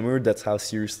a scammer. That's how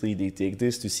seriously they take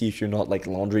this, to see if you're not like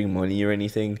laundering money or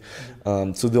anything.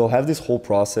 So they'll have this whole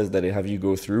process that they have you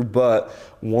go through. But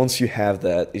once you have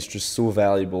that, it's just so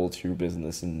valuable to your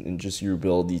business and just your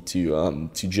ability to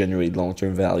generate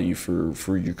long-term value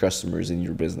for your customers in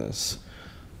your business.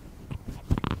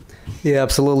 Yeah,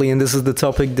 absolutely. And this is the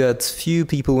topic that few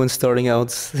people when starting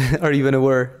out are even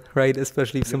aware, right?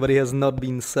 Especially if somebody has not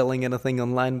been selling anything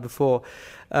online before.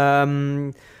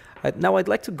 Now, I'd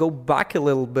like to go back a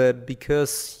little bit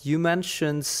because you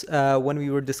mentioned when we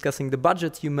were discussing the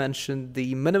budget, you mentioned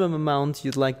the minimum amount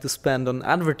you'd like to spend on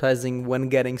advertising when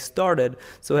getting started.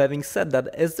 So having said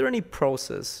that, is there any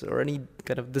process or any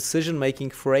kind of decision-making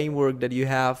framework that you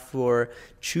have for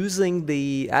choosing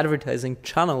the advertising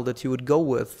channel that you would go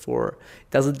with? For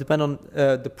does it depend on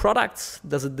the products?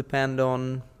 Does it depend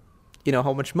on, you know,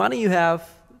 how much money you have?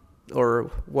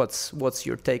 Or what's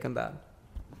your take on that?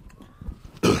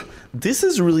 This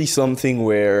is really something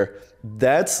where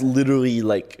that's literally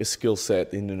like a skill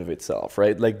set in and of itself,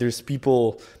 right? Like there's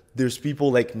people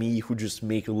like me who just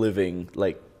make a living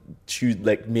like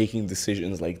making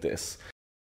decisions like this.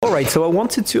 All right, so I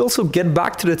wanted to also get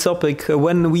back to the topic.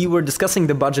 When we were discussing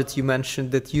the budget, you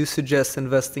mentioned that you suggest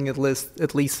investing at least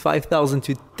 $5,000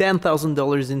 to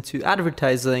 $10,000 into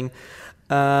advertising.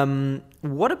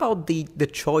 What about the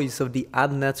choice of the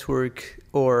ad network,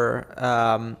 or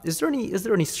is there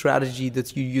any strategy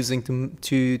that you're using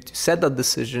to set that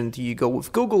decision? Do you go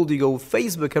with Google? Do you go with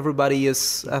Facebook?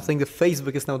 I think the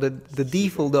Facebook is now the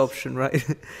default option, right?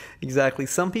 Exactly.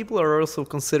 Some people are also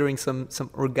considering some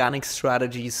organic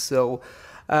strategies. So,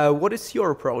 what is your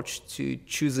approach to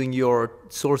choosing your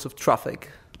source of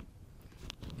traffic?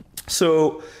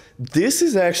 So this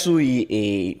is actually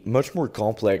a much more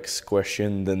complex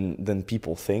question than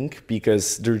people think,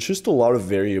 because there's just a lot of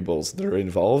variables that are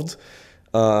involved.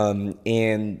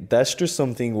 And that's just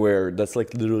something where that's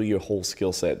like literally a whole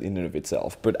skill set in and of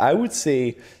itself. But I would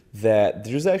say that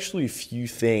there's actually a few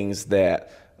things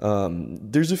that,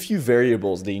 there's a few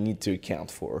variables that you need to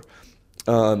account for.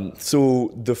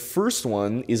 So the first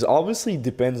one is obviously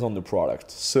depends on the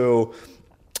product. So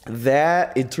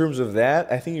that, in terms of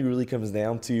that, I think it really comes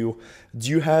down to, do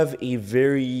you have a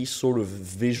very sort of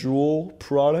visual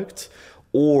product,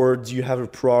 or do you have a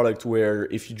product where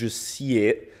if you just see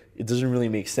it, it doesn't really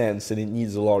make sense and it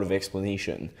needs a lot of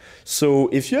explanation? So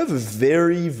if you have a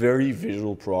very, very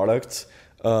visual product,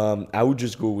 I would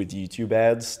just go with YouTube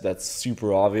ads. That's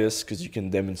super obvious because you can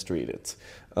demonstrate it.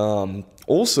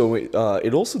 Also,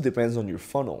 it also depends on your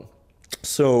funnel.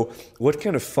 So what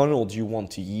kind of funnel do you want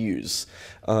to use?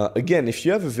 Again, if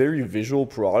you have a very visual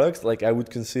product, like I would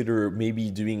consider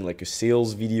maybe doing like a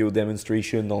sales video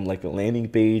demonstration on like a landing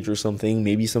page or something,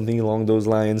 maybe something along those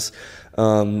lines.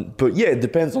 But yeah, it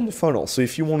depends on the funnel. So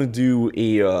if you want to do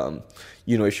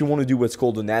if you want to do what's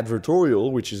called an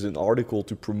advertorial, which is an article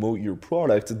to promote your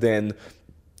product, then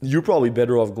you're probably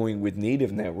better off going with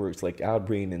native networks like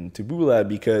Outbrain and Taboola,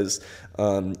 because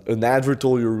an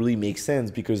advertorial really makes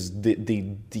sense because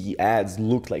the ads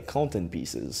look like content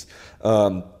pieces.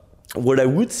 What I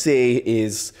would say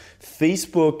is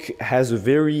Facebook has a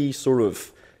very sort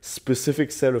of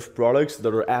specific set of products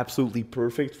that are absolutely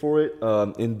perfect for it.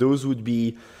 And those would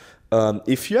be,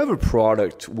 if you have a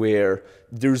product where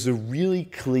there's a really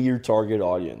clear target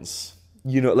audience,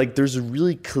 like there's a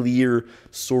really clear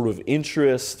sort of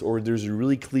interest, or there's a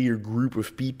really clear group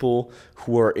of people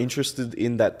who are interested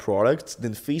in that product,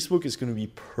 then Facebook is going to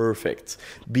be perfect,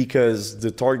 because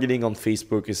the targeting on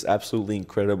Facebook is absolutely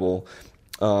incredible.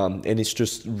 And it's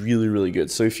just really, really good.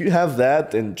 So if you have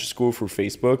that, then just go for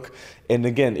Facebook. And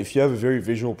again, if you have a very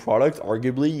visual product,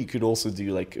 arguably you could also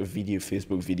do like a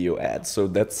Facebook video ad. So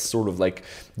that's sort of like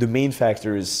the main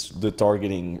factor is the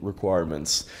targeting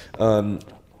requirements.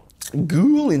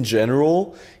 Google in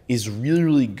general is really,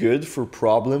 really good for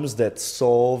problems that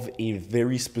solve a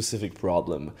very specific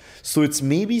problem. So it's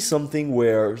maybe something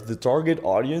where the target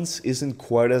audience isn't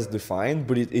quite as defined,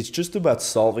 but it's just about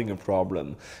solving a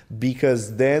problem.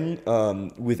 Because then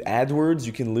with AdWords,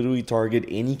 you can literally target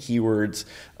any keywords.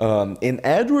 And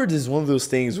AdWords is one of those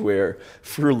things where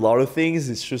for a lot of things,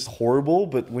 it's just horrible.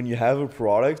 But when you have a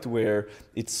product where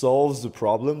it solves the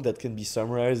problem that can be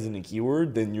summarized in a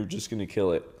keyword, then you're just going to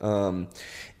kill it.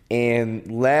 And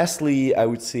lastly, I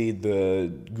would say the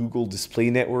Google Display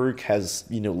Network has,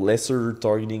 lesser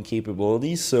targeting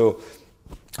capabilities. So,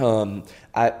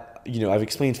 I've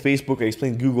explained Facebook, I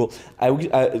explained Google.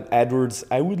 AdWords,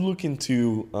 I would look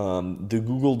into the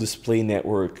Google Display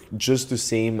Network just the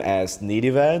same as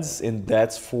native ads, and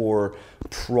that's for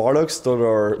products that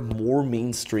are more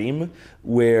mainstream,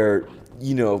 where,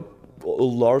 a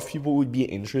lot of people would be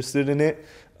interested in it.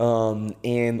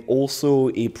 And also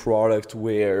a product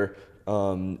where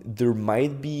there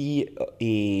might be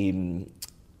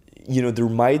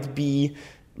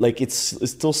like it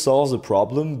still solves a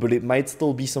problem, but it might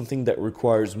still be something that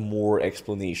requires more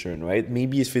explanation, right?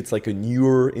 Maybe if it's like a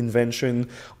newer invention,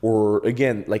 or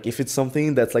again, like if it's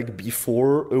something that's like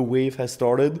before a wave has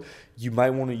started, you might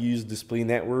want to use display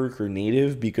network or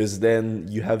native, because then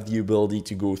you have the ability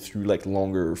to go through like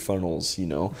longer funnels, you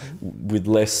know, with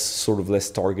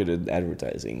less targeted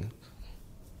advertising.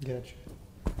 Gotcha.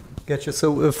 Gotcha.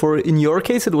 So in your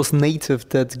case, it was native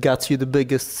that got you the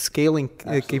biggest scaling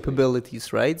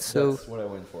capabilities, right? So that's what I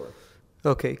went for.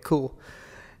 Okay, cool.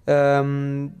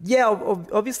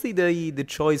 Obviously the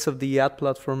choice of the ad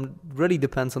platform really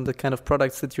depends on the kind of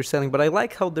products that you're selling, but I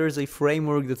like how there's a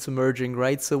framework that's emerging,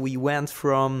 right? So we went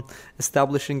from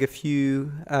establishing a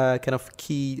few kind of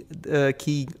key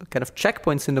kind of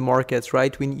checkpoints in the markets,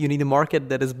 right? You need a market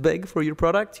that is big for your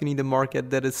product. You need a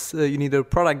market that is, you need a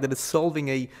product that is solving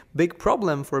a big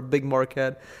problem for a big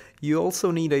market. You also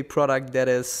need a product that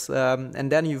is,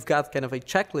 and then you've got kind of a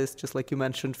checklist, just like you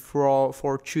mentioned,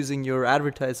 for choosing your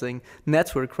advertising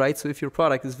network, right? So if your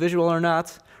product is visual or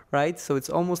not, right? So it's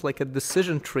almost like a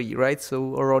decision tree, right?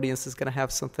 So our audience is going to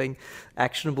have something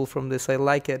actionable from this. I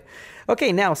like it.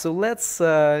 Okay, now, so let's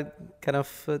kind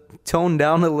of tone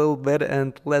down a little bit,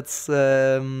 and let's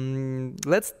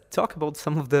talk about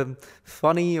some of the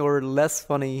funny or less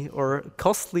funny or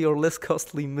costly or less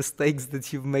costly mistakes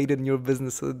that you've made in your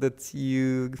business that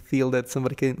you feel that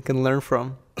somebody can learn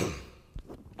from.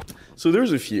 So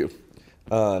there's a few.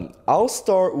 I'll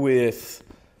start with,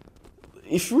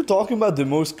 if we're talking about the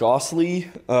most costly,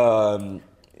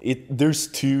 there's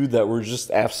two that were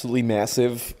just absolutely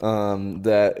massive.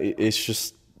 That it's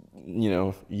just, you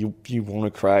know, you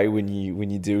want to cry when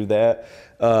you do that.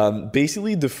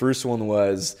 Basically, the first one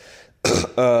was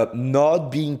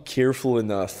not being careful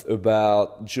enough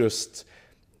about just,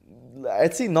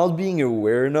 I'd say, not being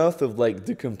aware enough of like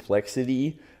the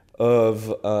complexity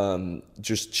of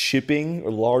just shipping a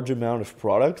large amount of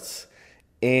products,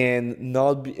 and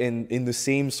in the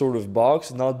same sort of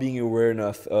box, not being aware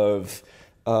enough of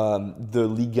the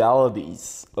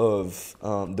legalities of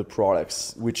the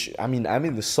products, which, I mean, I'm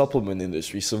in the supplement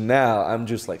industry, so now I'm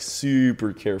just like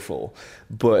super careful.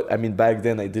 But I mean, back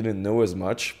then I didn't know as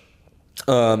much.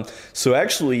 So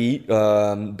actually,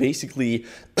 basically,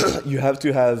 you have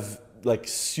to have like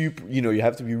you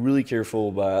have to be really careful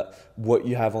about what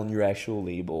you have on your actual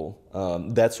label.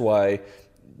 That's why,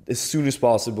 as soon as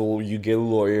possible, you get a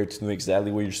lawyer to know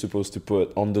exactly what you're supposed to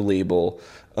put on the label.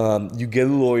 You get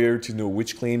a lawyer to know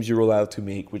which claims you're allowed to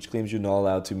make, which claims you're not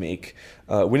allowed to make.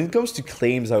 When it comes to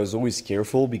claims, I was always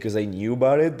careful because I knew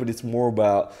about it, but it's more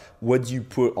about what you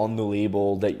put on the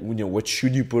label, that, you know, what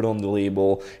should you put on the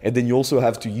label. And then you also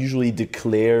have to usually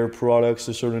declare products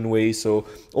a certain way. So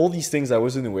all these things, I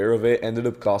wasn't aware of it, ended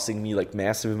up costing me like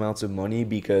massive amounts of money,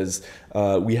 because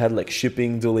we had like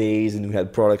shipping delays and we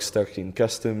had products stuck in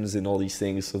customs and all these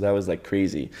things. So that was like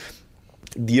crazy.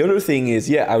 The other thing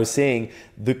is, I was saying,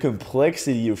 the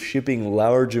complexity of shipping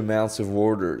large amounts of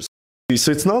orders. So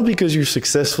it's not because you're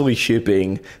successfully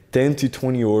shipping 10 to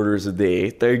 20 orders a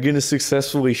day that you're going to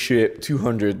successfully ship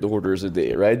 200 orders a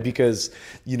day, right? Because,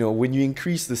 you know, when you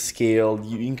increase the scale,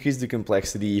 you increase the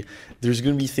complexity, there's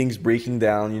going to be things breaking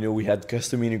down. You know, we had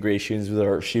custom integrations with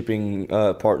our shipping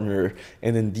partner,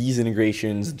 and then these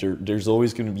integrations, there's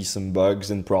always going to be some bugs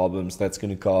and problems that's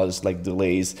going to cause like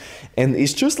delays. And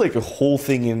it's just like a whole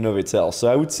thing in and of itself.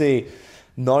 So I would say,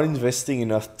 not investing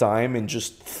enough time and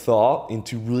just thought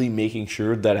into really making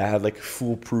sure that I had like a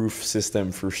foolproof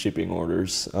system for shipping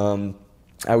orders.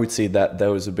 I would say that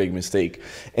was a big mistake.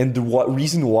 And the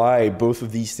reason why both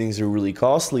of these things are really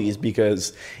costly is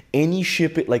because any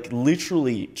shipping, like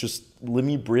literally, just let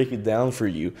me break it down for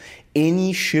you.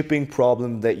 Any shipping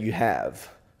problem that you have,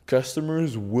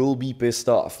 customers will be pissed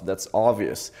off. That's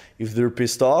obvious. If they're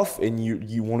pissed off and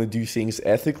you want to do things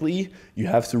ethically, you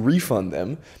have to refund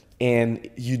them. And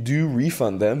you do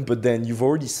refund them, but then you've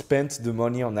already spent the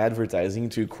money on advertising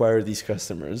to acquire these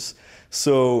customers.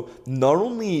 So not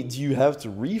only do you have to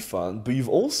refund, but you've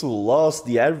also lost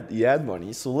the ad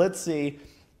money. So let's say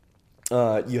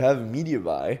you have a media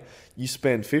buy, you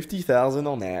spend $50,000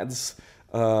 on ads,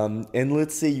 and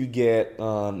let's say you get,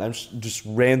 I'm just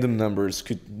random numbers,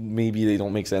 maybe they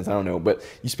don't make sense, I don't know, but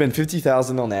you spend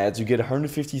 $50,000 on ads, you get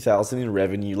 $150,000 in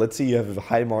revenue. Let's say you have a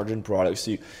high margin product,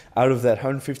 so out of that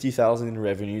 $150,000 in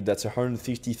revenue, that's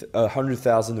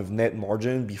 $100,000 of net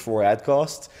margin before ad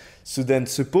costs. So then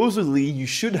supposedly you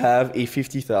should have a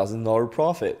 $50,000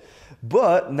 profit.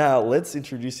 But now let's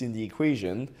introduce in the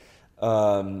equation,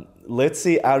 Let's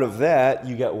say out of that,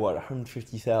 you got what,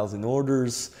 150,000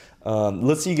 orders.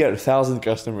 Let's say you get 1,000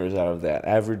 customers out of that,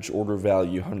 average order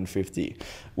value 150.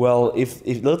 Well, if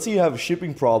let's say you have a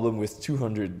shipping problem with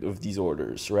 200 of these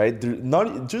orders, right? They're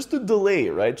not just a delay,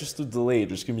 right? Just a delay.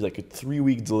 There's gonna be like a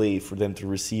 3-week delay for them to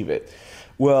receive it.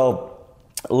 Well,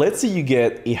 let's say you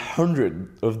get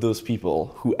 100 of those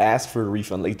people who ask for a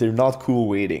refund, like they're not cool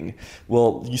waiting.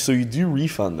 Well, so you do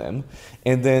refund them,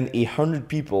 and then 100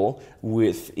 people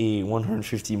with a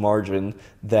 150 margin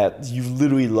that you've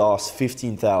literally lost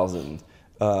 15,000.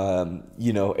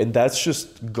 And that's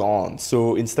just gone.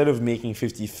 So instead of making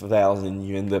 50,000,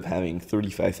 you end up having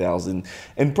 35,000,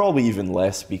 and probably even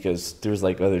less because there's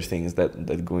like other things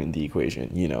that go in the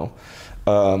equation,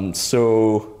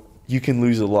 So you can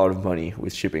lose a lot of money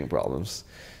with shipping problems.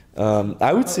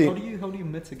 I would say. How do you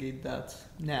mitigate that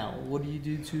now? What do you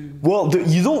do to? Well,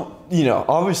 you don't.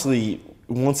 Obviously,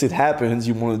 once it happens,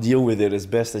 you want to deal with it as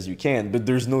best as you can. But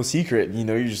there's no secret. You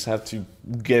just have to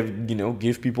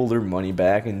give people their money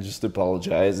back and just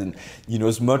apologize. And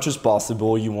as much as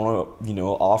possible, you want to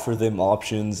offer them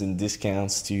options and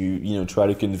discounts to try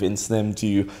to convince them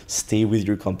to stay with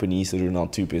your company so they're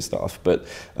not too pissed off. But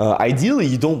ideally,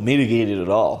 you don't mitigate it at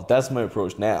all. That's my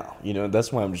approach now.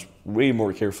 That's why I'm just way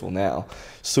more careful now.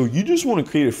 So you just want to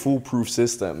create a foolproof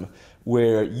system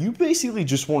where you basically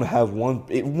just want to have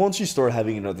once you start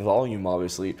having enough volume,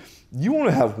 obviously, you want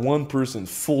to have one person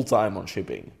full-time on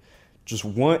shipping. Just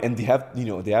one, and they have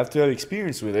to have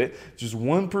experience with it. Just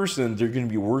one person, they're going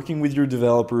to be working with your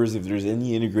developers. If there's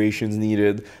any integrations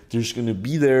needed, they're just going to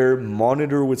be there,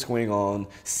 monitor what's going on,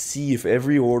 see if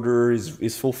every order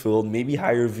is fulfilled, maybe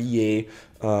hire VA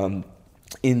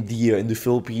in the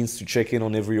Philippines to check in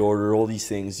on every order, all these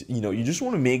things. You just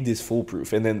want to make this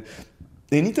foolproof. And then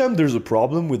anytime there's a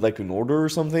problem with like an order or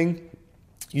something,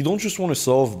 you don't just want to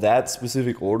solve that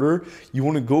specific order. You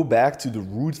want to go back to the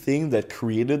root thing that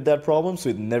created that problem so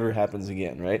it never happens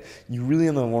again, right? You really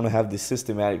want to have this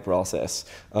systematic process.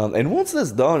 And once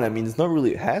that's done, it's not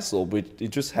really a hassle, but it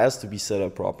just has to be set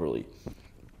up properly.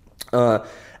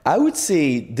 I would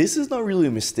say this is not really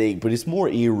a mistake, but it's more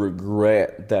a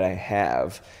regret that I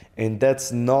have. And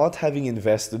that's not having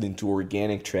invested into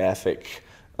organic traffic.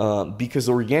 Because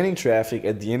organic traffic,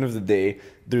 at the end of the day,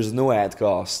 there's no ad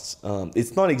costs.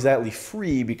 It's not exactly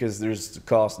free because there's the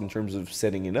cost in terms of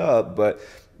setting it up, but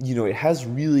it has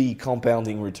really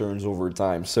compounding returns over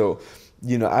time. So,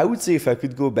 I would say if I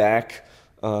could go back,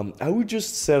 I would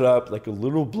just set up like a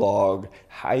little blog,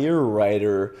 hire a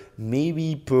writer,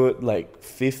 maybe put like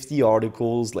 50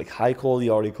 articles, like high quality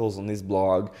articles on this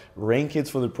blog, rank it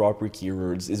for the proper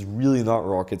keywords. It's really not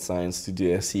rocket science to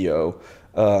do SEO.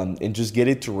 And just get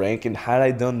it to rank. And had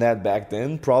I done that back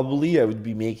then, probably I would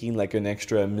be making like an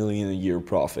extra $1 million a year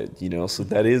profit, So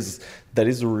that is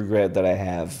a regret that I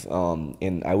have.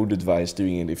 And I would advise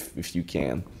doing it if you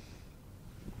can.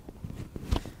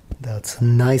 That's a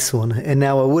nice one. And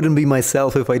now I wouldn't be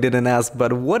myself if I didn't ask,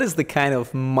 but what is the kind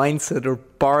of mindset or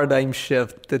paradigm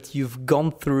shift that you've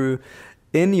gone through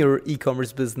in your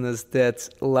e-commerce business that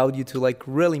allowed you to like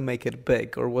really make it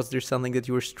big? Or was there something that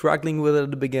you were struggling with at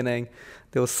the beginning?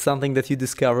 There was something that you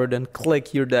discovered and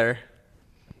click, you're there.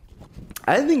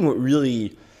 I think what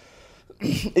really,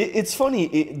 it's funny,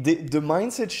 the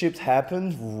mindset shift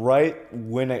happened right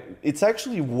when it's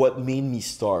actually what made me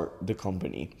start the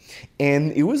company.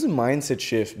 And it was a mindset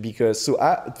shift because,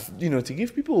 to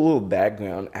give people a little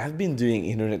background, I've been doing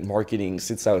internet marketing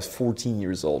since I was 14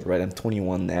 years old, right? I'm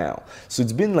 21 now. So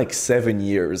it's been like 7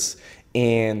 years.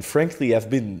 And frankly, I've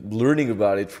been learning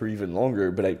about it for even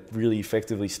longer, but I really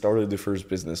effectively started the first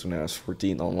business when I was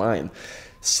 14 online.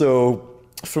 So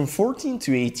from 14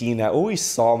 to 18, I always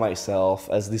saw myself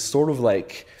as this sort of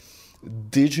like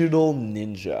digital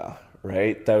ninja,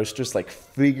 right? That was just like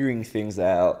figuring things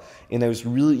out. And I was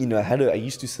really, I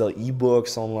used to sell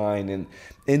ebooks online,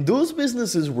 and those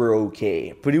businesses were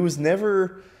okay, but it was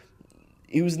never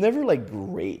like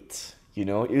great. It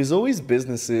was always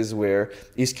businesses where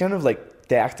it's kind of like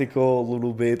tactical a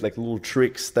little bit, like little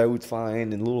tricks that I would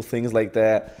find and little things like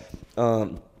that.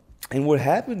 And what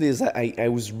happened is I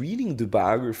was reading the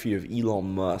biography of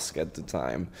Elon Musk at the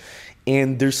time,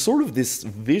 and there's sort of this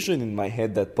vision in my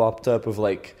head that popped up of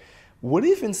like, what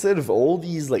if instead of all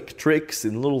these like tricks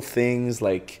and little things,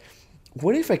 like,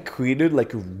 what if I created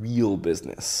like a real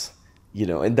business?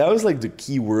 And that was like the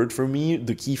key word for me.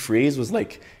 The key phrase was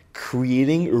like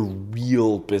creating a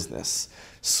real business.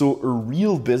 So a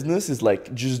real business is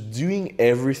like just doing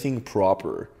everything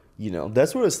proper.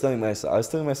 That's what I was telling myself. I was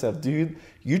telling myself, dude,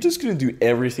 you're just going to do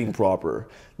everything proper.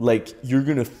 Like, you're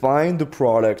going to find the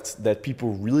product that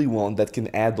people really want that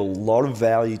can add a lot of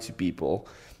value to people.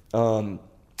 And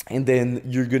then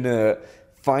you're gonna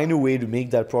find a way to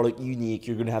make that product unique.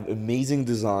 You're gonna have amazing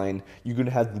design. You're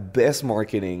gonna have the best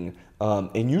marketing,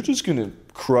 and you're just gonna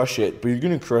crush it. But you're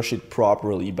gonna crush it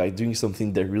properly by doing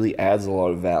something that really adds a lot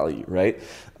of value, right?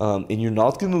 And you're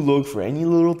not gonna look for any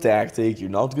little tactic. You're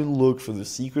not gonna look for the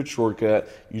secret shortcut.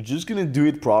 You're just gonna do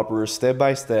it proper, step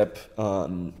by step.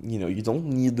 You don't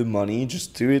need the money.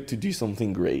 Just do it to do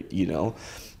something great.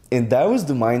 And that was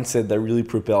the mindset that really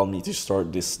propelled me to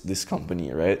start this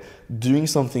company, right? Doing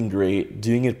something great,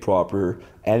 doing it proper,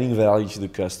 adding value to the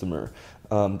customer.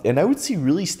 And I would say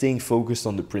really staying focused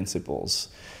on the principles.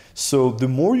 So the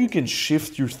more you can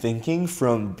shift your thinking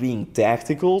from being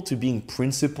tactical to being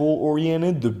principle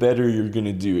oriented, the better you're going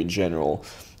to do in general.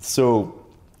 So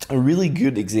a really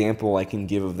good example I can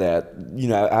give of that,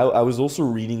 I was also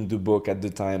reading the book at the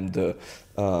time, the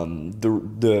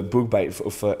book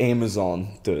of Amazon,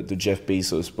 the Jeff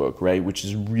Bezos book, right, which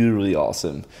is really, really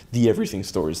awesome. The Everything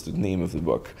Store is the name of the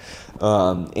book.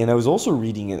 And I was also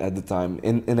reading it at the time,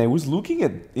 and I was looking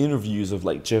at interviews of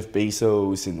like Jeff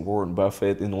Bezos and Warren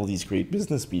Buffett and all these great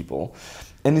business people.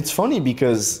 And it's funny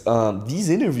because these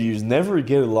interviews never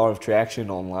get a lot of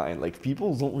traction online. Like,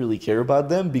 people don't really care about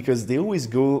them because they always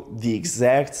go the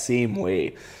exact same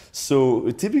way. So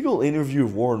a typical interview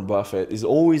of Warren Buffett is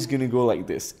always going to go like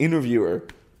this. Interviewer,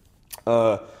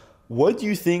 what do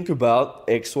you think about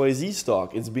XYZ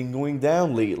stock? It's been going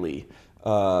down lately.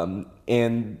 Or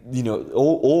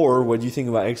what do you think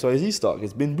about XYZ stock?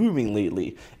 It's been booming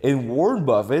lately. And Warren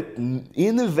Buffett,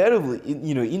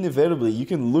 inevitably, you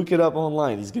can look it up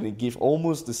online. He's going to give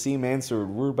almost the same answer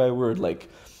word by word. Like,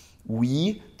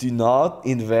 we do not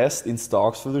invest in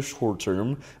stocks for the short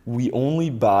term. We only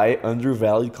buy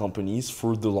undervalued companies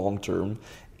for the long term.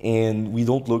 And we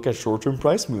don't look at short-term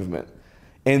price movement.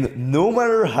 And no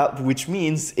matter how, which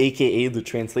means, AKA the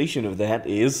translation of that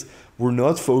is, we're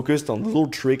not focused on little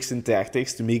tricks and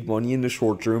tactics to make money in the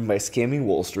short term by scamming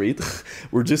Wall Street.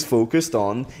 We're just focused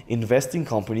on investing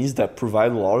companies that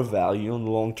provide a lot of value in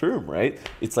the long term, right?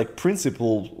 It's like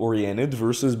principle oriented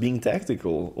versus being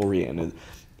tactical oriented.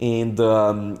 And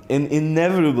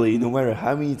inevitably, no matter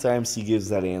how many times he gives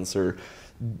that answer,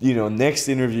 next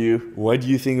interview, what do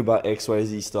you think about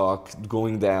XYZ stock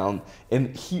going down?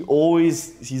 And he's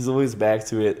always back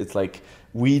to it. It's like,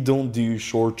 we don't do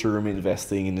short-term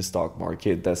investing in the stock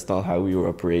market. That's not how we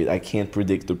operate. I can't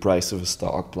predict the price of a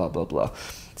stock, blah, blah, blah.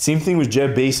 Same thing with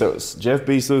Jeff Bezos. Jeff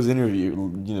Bezos interview,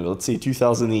 let's say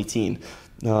 2018.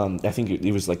 I think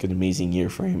it was like an amazing year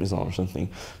for Amazon or something.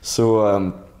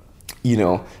 So,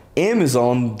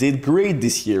 Amazon did great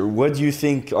this year. What do you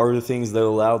think are the things that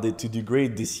allowed it to do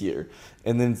great this year?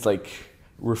 And then it's like,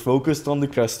 we're focused on the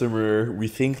customer, we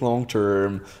think long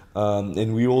term,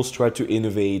 and we always try to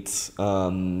innovate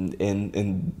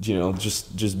and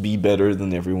just be better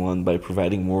than everyone by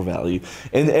providing more value.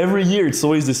 And every year it's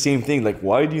always the same thing. Like,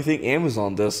 why do you think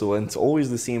Amazon does so? And it's always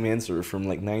the same answer from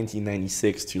like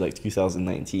 1996 to like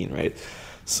 2019, right?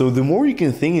 So the more you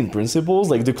can think in principles,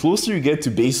 like the closer you get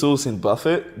to Bezos and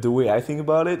Buffett, the way I think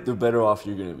about it, the better off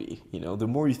you're going to be. The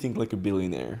more you think like a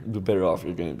billionaire, the better off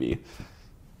you're going to be.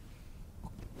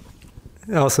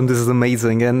 Awesome. This is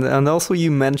amazing. And also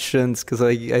you mentioned, because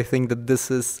I think that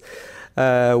this is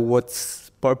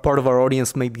what's part of our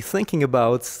audience may be thinking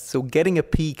about. So getting a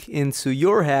peek into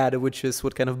your head, which is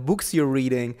what kind of books you're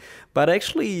reading. But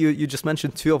actually you just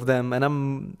mentioned two of them,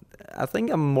 and I think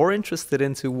I'm more interested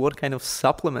into what kind of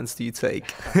supplements do you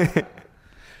take?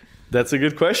 That's a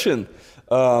good question.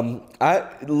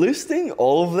 Listing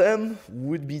all of them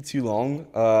would be too long.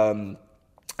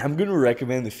 I'm going to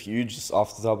recommend a few just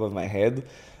off the top of my head.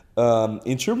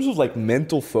 In terms of like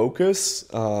mental focus,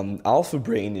 Alpha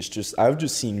Brain is I've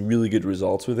just seen really good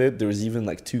results with it. There's even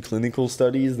like 2 clinical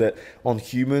studies that on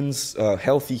humans,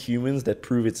 healthy humans, that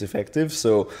prove it's effective.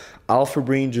 So Alpha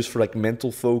Brain just for like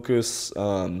mental focus,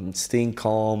 staying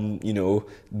calm,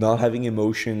 not having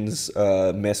emotions,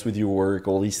 mess with your work,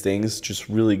 all these things, just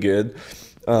really good.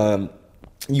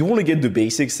 You want to get the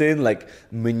basics in, like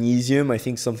magnesium. I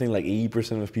think something like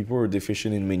 80% of people are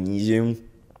deficient in magnesium.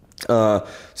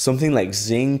 Something like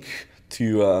zinc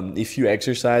to, if you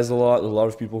exercise a lot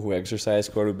of people who exercise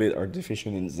quite a bit are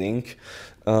deficient in zinc.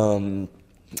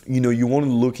 You want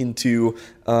to look into,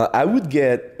 I would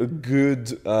get a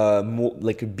good,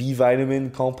 like a B vitamin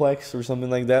complex or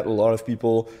something like that. A lot of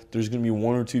people, there's going to be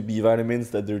 1 or 2 B vitamins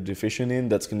that they're deficient in.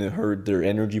 That's going to hurt their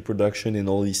energy production and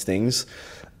all these things.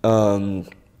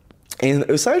 And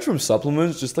aside from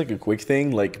supplements, just like a quick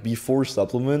thing, like before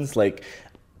supplements, like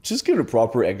just get a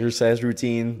proper exercise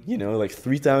routine, you know, like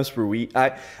 3 times per week.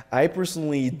 I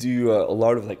personally do a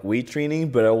lot of like weight training,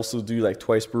 but I also do like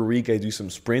twice per week. I do some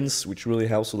sprints, which really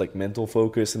helps with like mental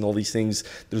focus and all these things.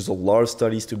 There's a lot of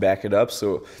studies to back it up.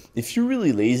 So if you're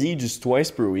really lazy, just twice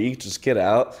per week, just get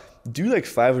out, do like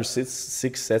 5 or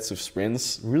 6 sets of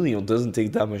sprints. Really, it doesn't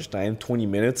take that much time. 20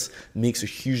 minutes makes a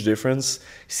huge difference.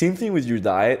 Good thing with your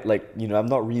diet. Like, you know, I'm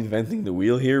not reinventing the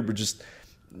wheel here, but just,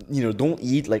 you know, don't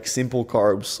eat like simple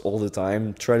carbs all the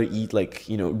time. Try to eat like,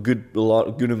 you know, good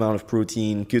amount of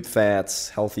protein, good fats,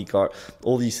 healthy carb,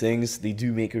 all these things. They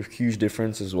do make a huge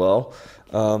difference as well.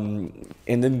 And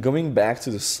then going back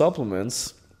to the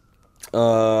supplements,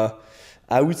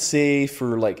 I would say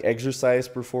for like exercise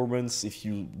performance, if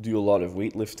you do a lot of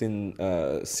weightlifting,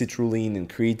 citrulline and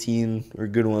creatine are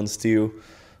good ones too.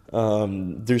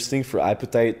 There's things for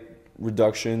appetite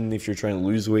reduction if you're trying to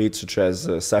lose weight, such as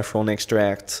saffron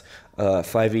extract,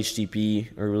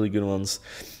 5-HTP are really good ones.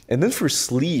 And then for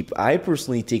sleep, I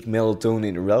personally take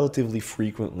melatonin relatively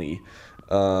frequently,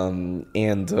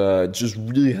 and just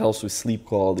really helps with sleep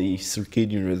quality,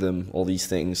 circadian rhythm, all these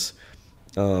things.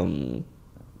 I'm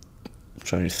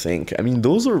trying to think. I mean,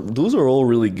 those are all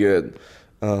really good.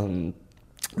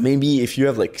 Maybe if you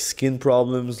have like skin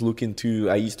problems, look into.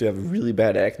 I used to have really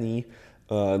bad acne.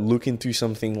 Look into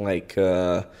something like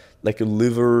a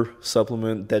liver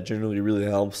supplement that generally really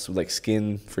helps with like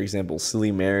skin, for example,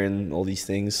 silymarin, all these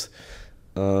things.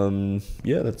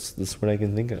 Yeah, that's what I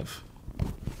can think of.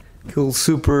 Cool,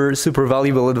 super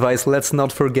valuable advice. Let's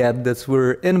not forget that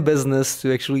we're in business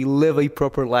to actually live a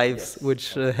proper life, yes,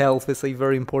 which health is a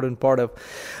very important part of.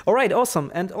 All right,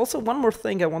 awesome. And also one more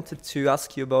thing I wanted to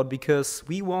ask you about, because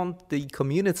we want the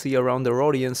community around our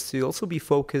audience to also be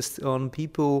focused on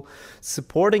people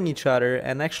supporting each other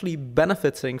and actually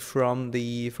benefiting from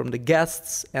the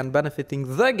guests and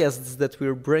benefiting the guests that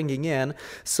we're bringing in.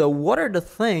 So what are the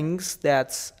things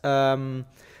that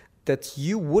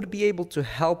you would be able to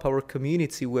help our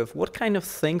community with? What kind of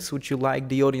things would you like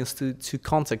the audience to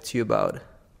contact you about?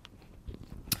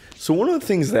 So one of the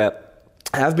things that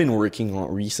I've been working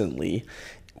on recently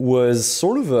was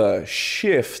sort of a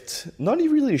shift, not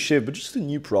even really a shift, but just a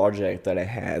new project that I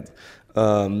had.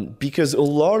 Because a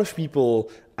lot of people,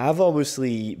 I've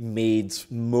obviously made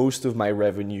most of my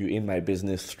revenue in my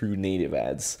business through native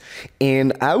ads.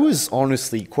 And I was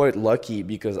honestly quite lucky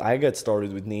because I got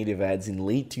started with native ads in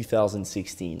late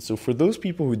 2016. So for those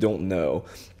people who don't know,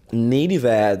 native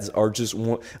ads are just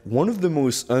one of the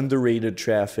most underrated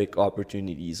traffic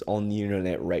opportunities on the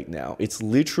internet right now. It's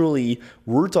literally,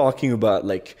 we're talking about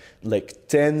like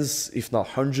tens, if not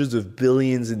hundreds of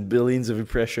billions and billions of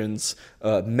impressions,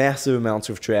 massive amounts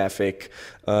of traffic.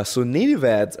 So native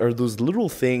ads are those little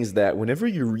things that whenever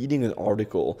you're reading an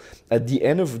article, at the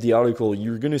end of the article,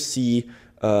 you're going to see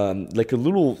like a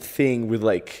little thing with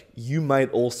like, you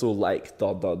might also like ...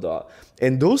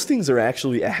 And those things are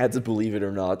actually ads, believe it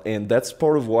or not. And that's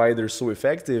part of why they're so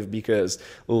effective, because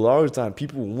a lot of the time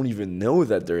people won't even know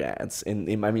that they're ads. And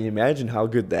I mean, imagine how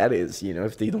good that is, you know,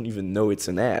 if they don't even know it's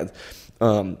an ad.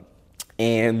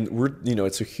 And we're, you know,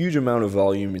 it's a huge amount of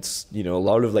volume. It's, you know, a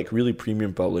lot of like really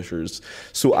premium publishers.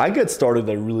 So I got started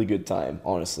at a really good time,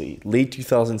 honestly. Late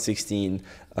 2016,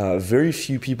 very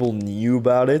few people knew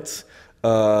about it.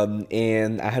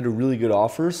 And I had a really good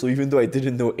offer. So even though I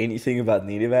didn't know anything about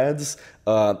native ads,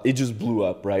 it just blew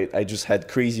up, right? I just had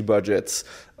crazy budgets.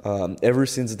 Ever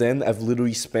since then, I've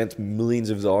literally spent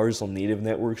millions of dollars on native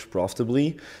networks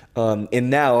profitably. And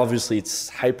now obviously it's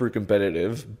hyper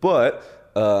competitive, but,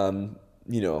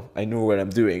 you know, I know what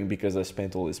I'm doing because I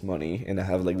spent all this money and I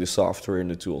have like the software and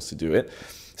the tools to do it.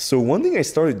 So one thing I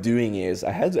started doing is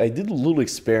I did a little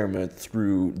experiment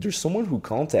through, there's someone who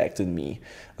contacted me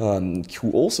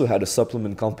who also had a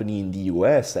supplement company in the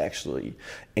US actually.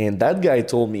 And that guy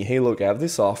told me, hey, look, I have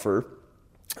this offer.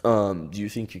 Do you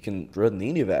think you can run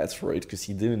native ads for it? Because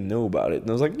he didn't know about it. And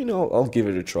I was like, you know, I'll give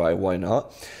it a try. Why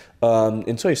not?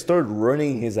 And so I started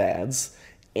running his ads.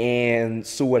 And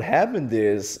so what happened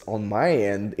is, on my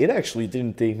end, it actually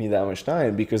didn't take me that much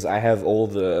time because I have all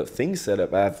the things set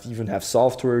up. I even have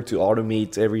software to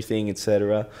automate everything,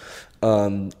 etc.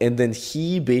 And then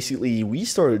we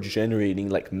started generating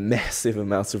like massive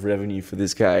amounts of revenue for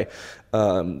this guy.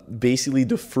 Basically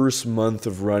the first month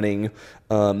of running,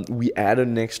 we added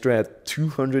an extra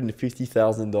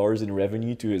 $250,000 in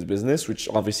revenue to his business, which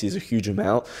obviously is a huge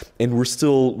amount. And we're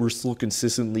still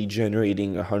consistently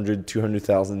generating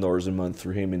 $100,000-$200,000 a month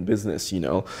for him in business, you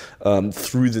know,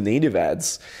 through the native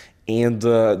ads. And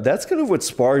that's kind of what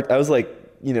sparked. I was like,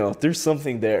 you know, there's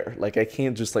something there. Like I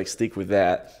can't just like stick with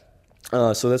that.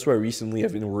 So that's why recently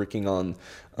I've been working on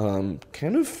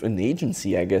kind of an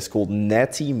agency, I guess, called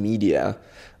Natty Media.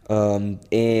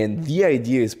 And the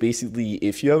idea is basically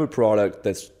if you have a product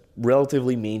that's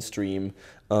relatively mainstream,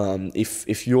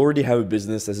 if you already have a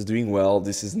business that's doing well,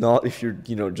 this is not if you're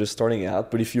just starting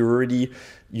out, but if you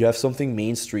have something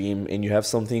mainstream and you have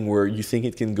something where you think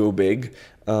it can go big,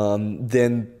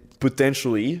 then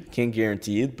potentially, can't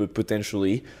guarantee it, but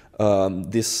potentially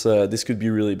this could be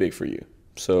really big for you.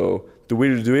 So the way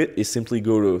to do it is simply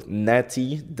go to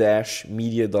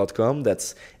natty-media.com.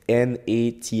 That's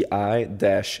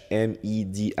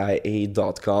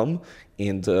nati-media.com,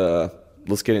 and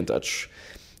let's get in touch.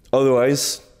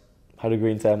 Otherwise, had a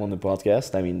great time on the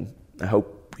podcast. I mean, I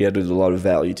hope we added a lot of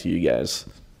value to you guys.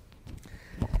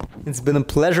 It's been a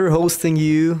pleasure hosting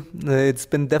you. It's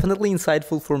been definitely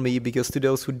insightful for me because to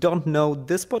those who don't know,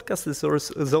 this podcast is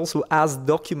also us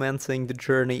documenting the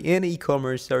journey in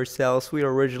e-commerce ourselves. We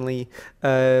are originally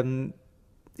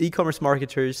e-commerce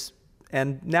marketers,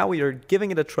 and now we are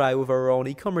giving it a try with our own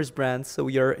e-commerce brand. So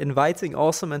we are inviting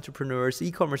awesome entrepreneurs,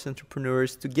 e-commerce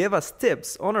entrepreneurs, to give us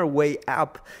tips on our way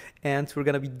up. And we're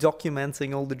going to be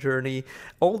documenting all the journey,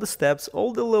 all the steps,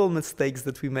 all the little mistakes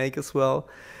that we make as well.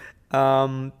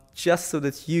 Just so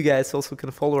that you guys also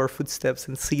can follow our footsteps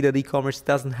and see that e-commerce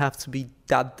doesn't have to be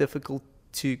that difficult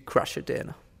to crush it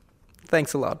in.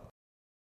 Thanks a lot.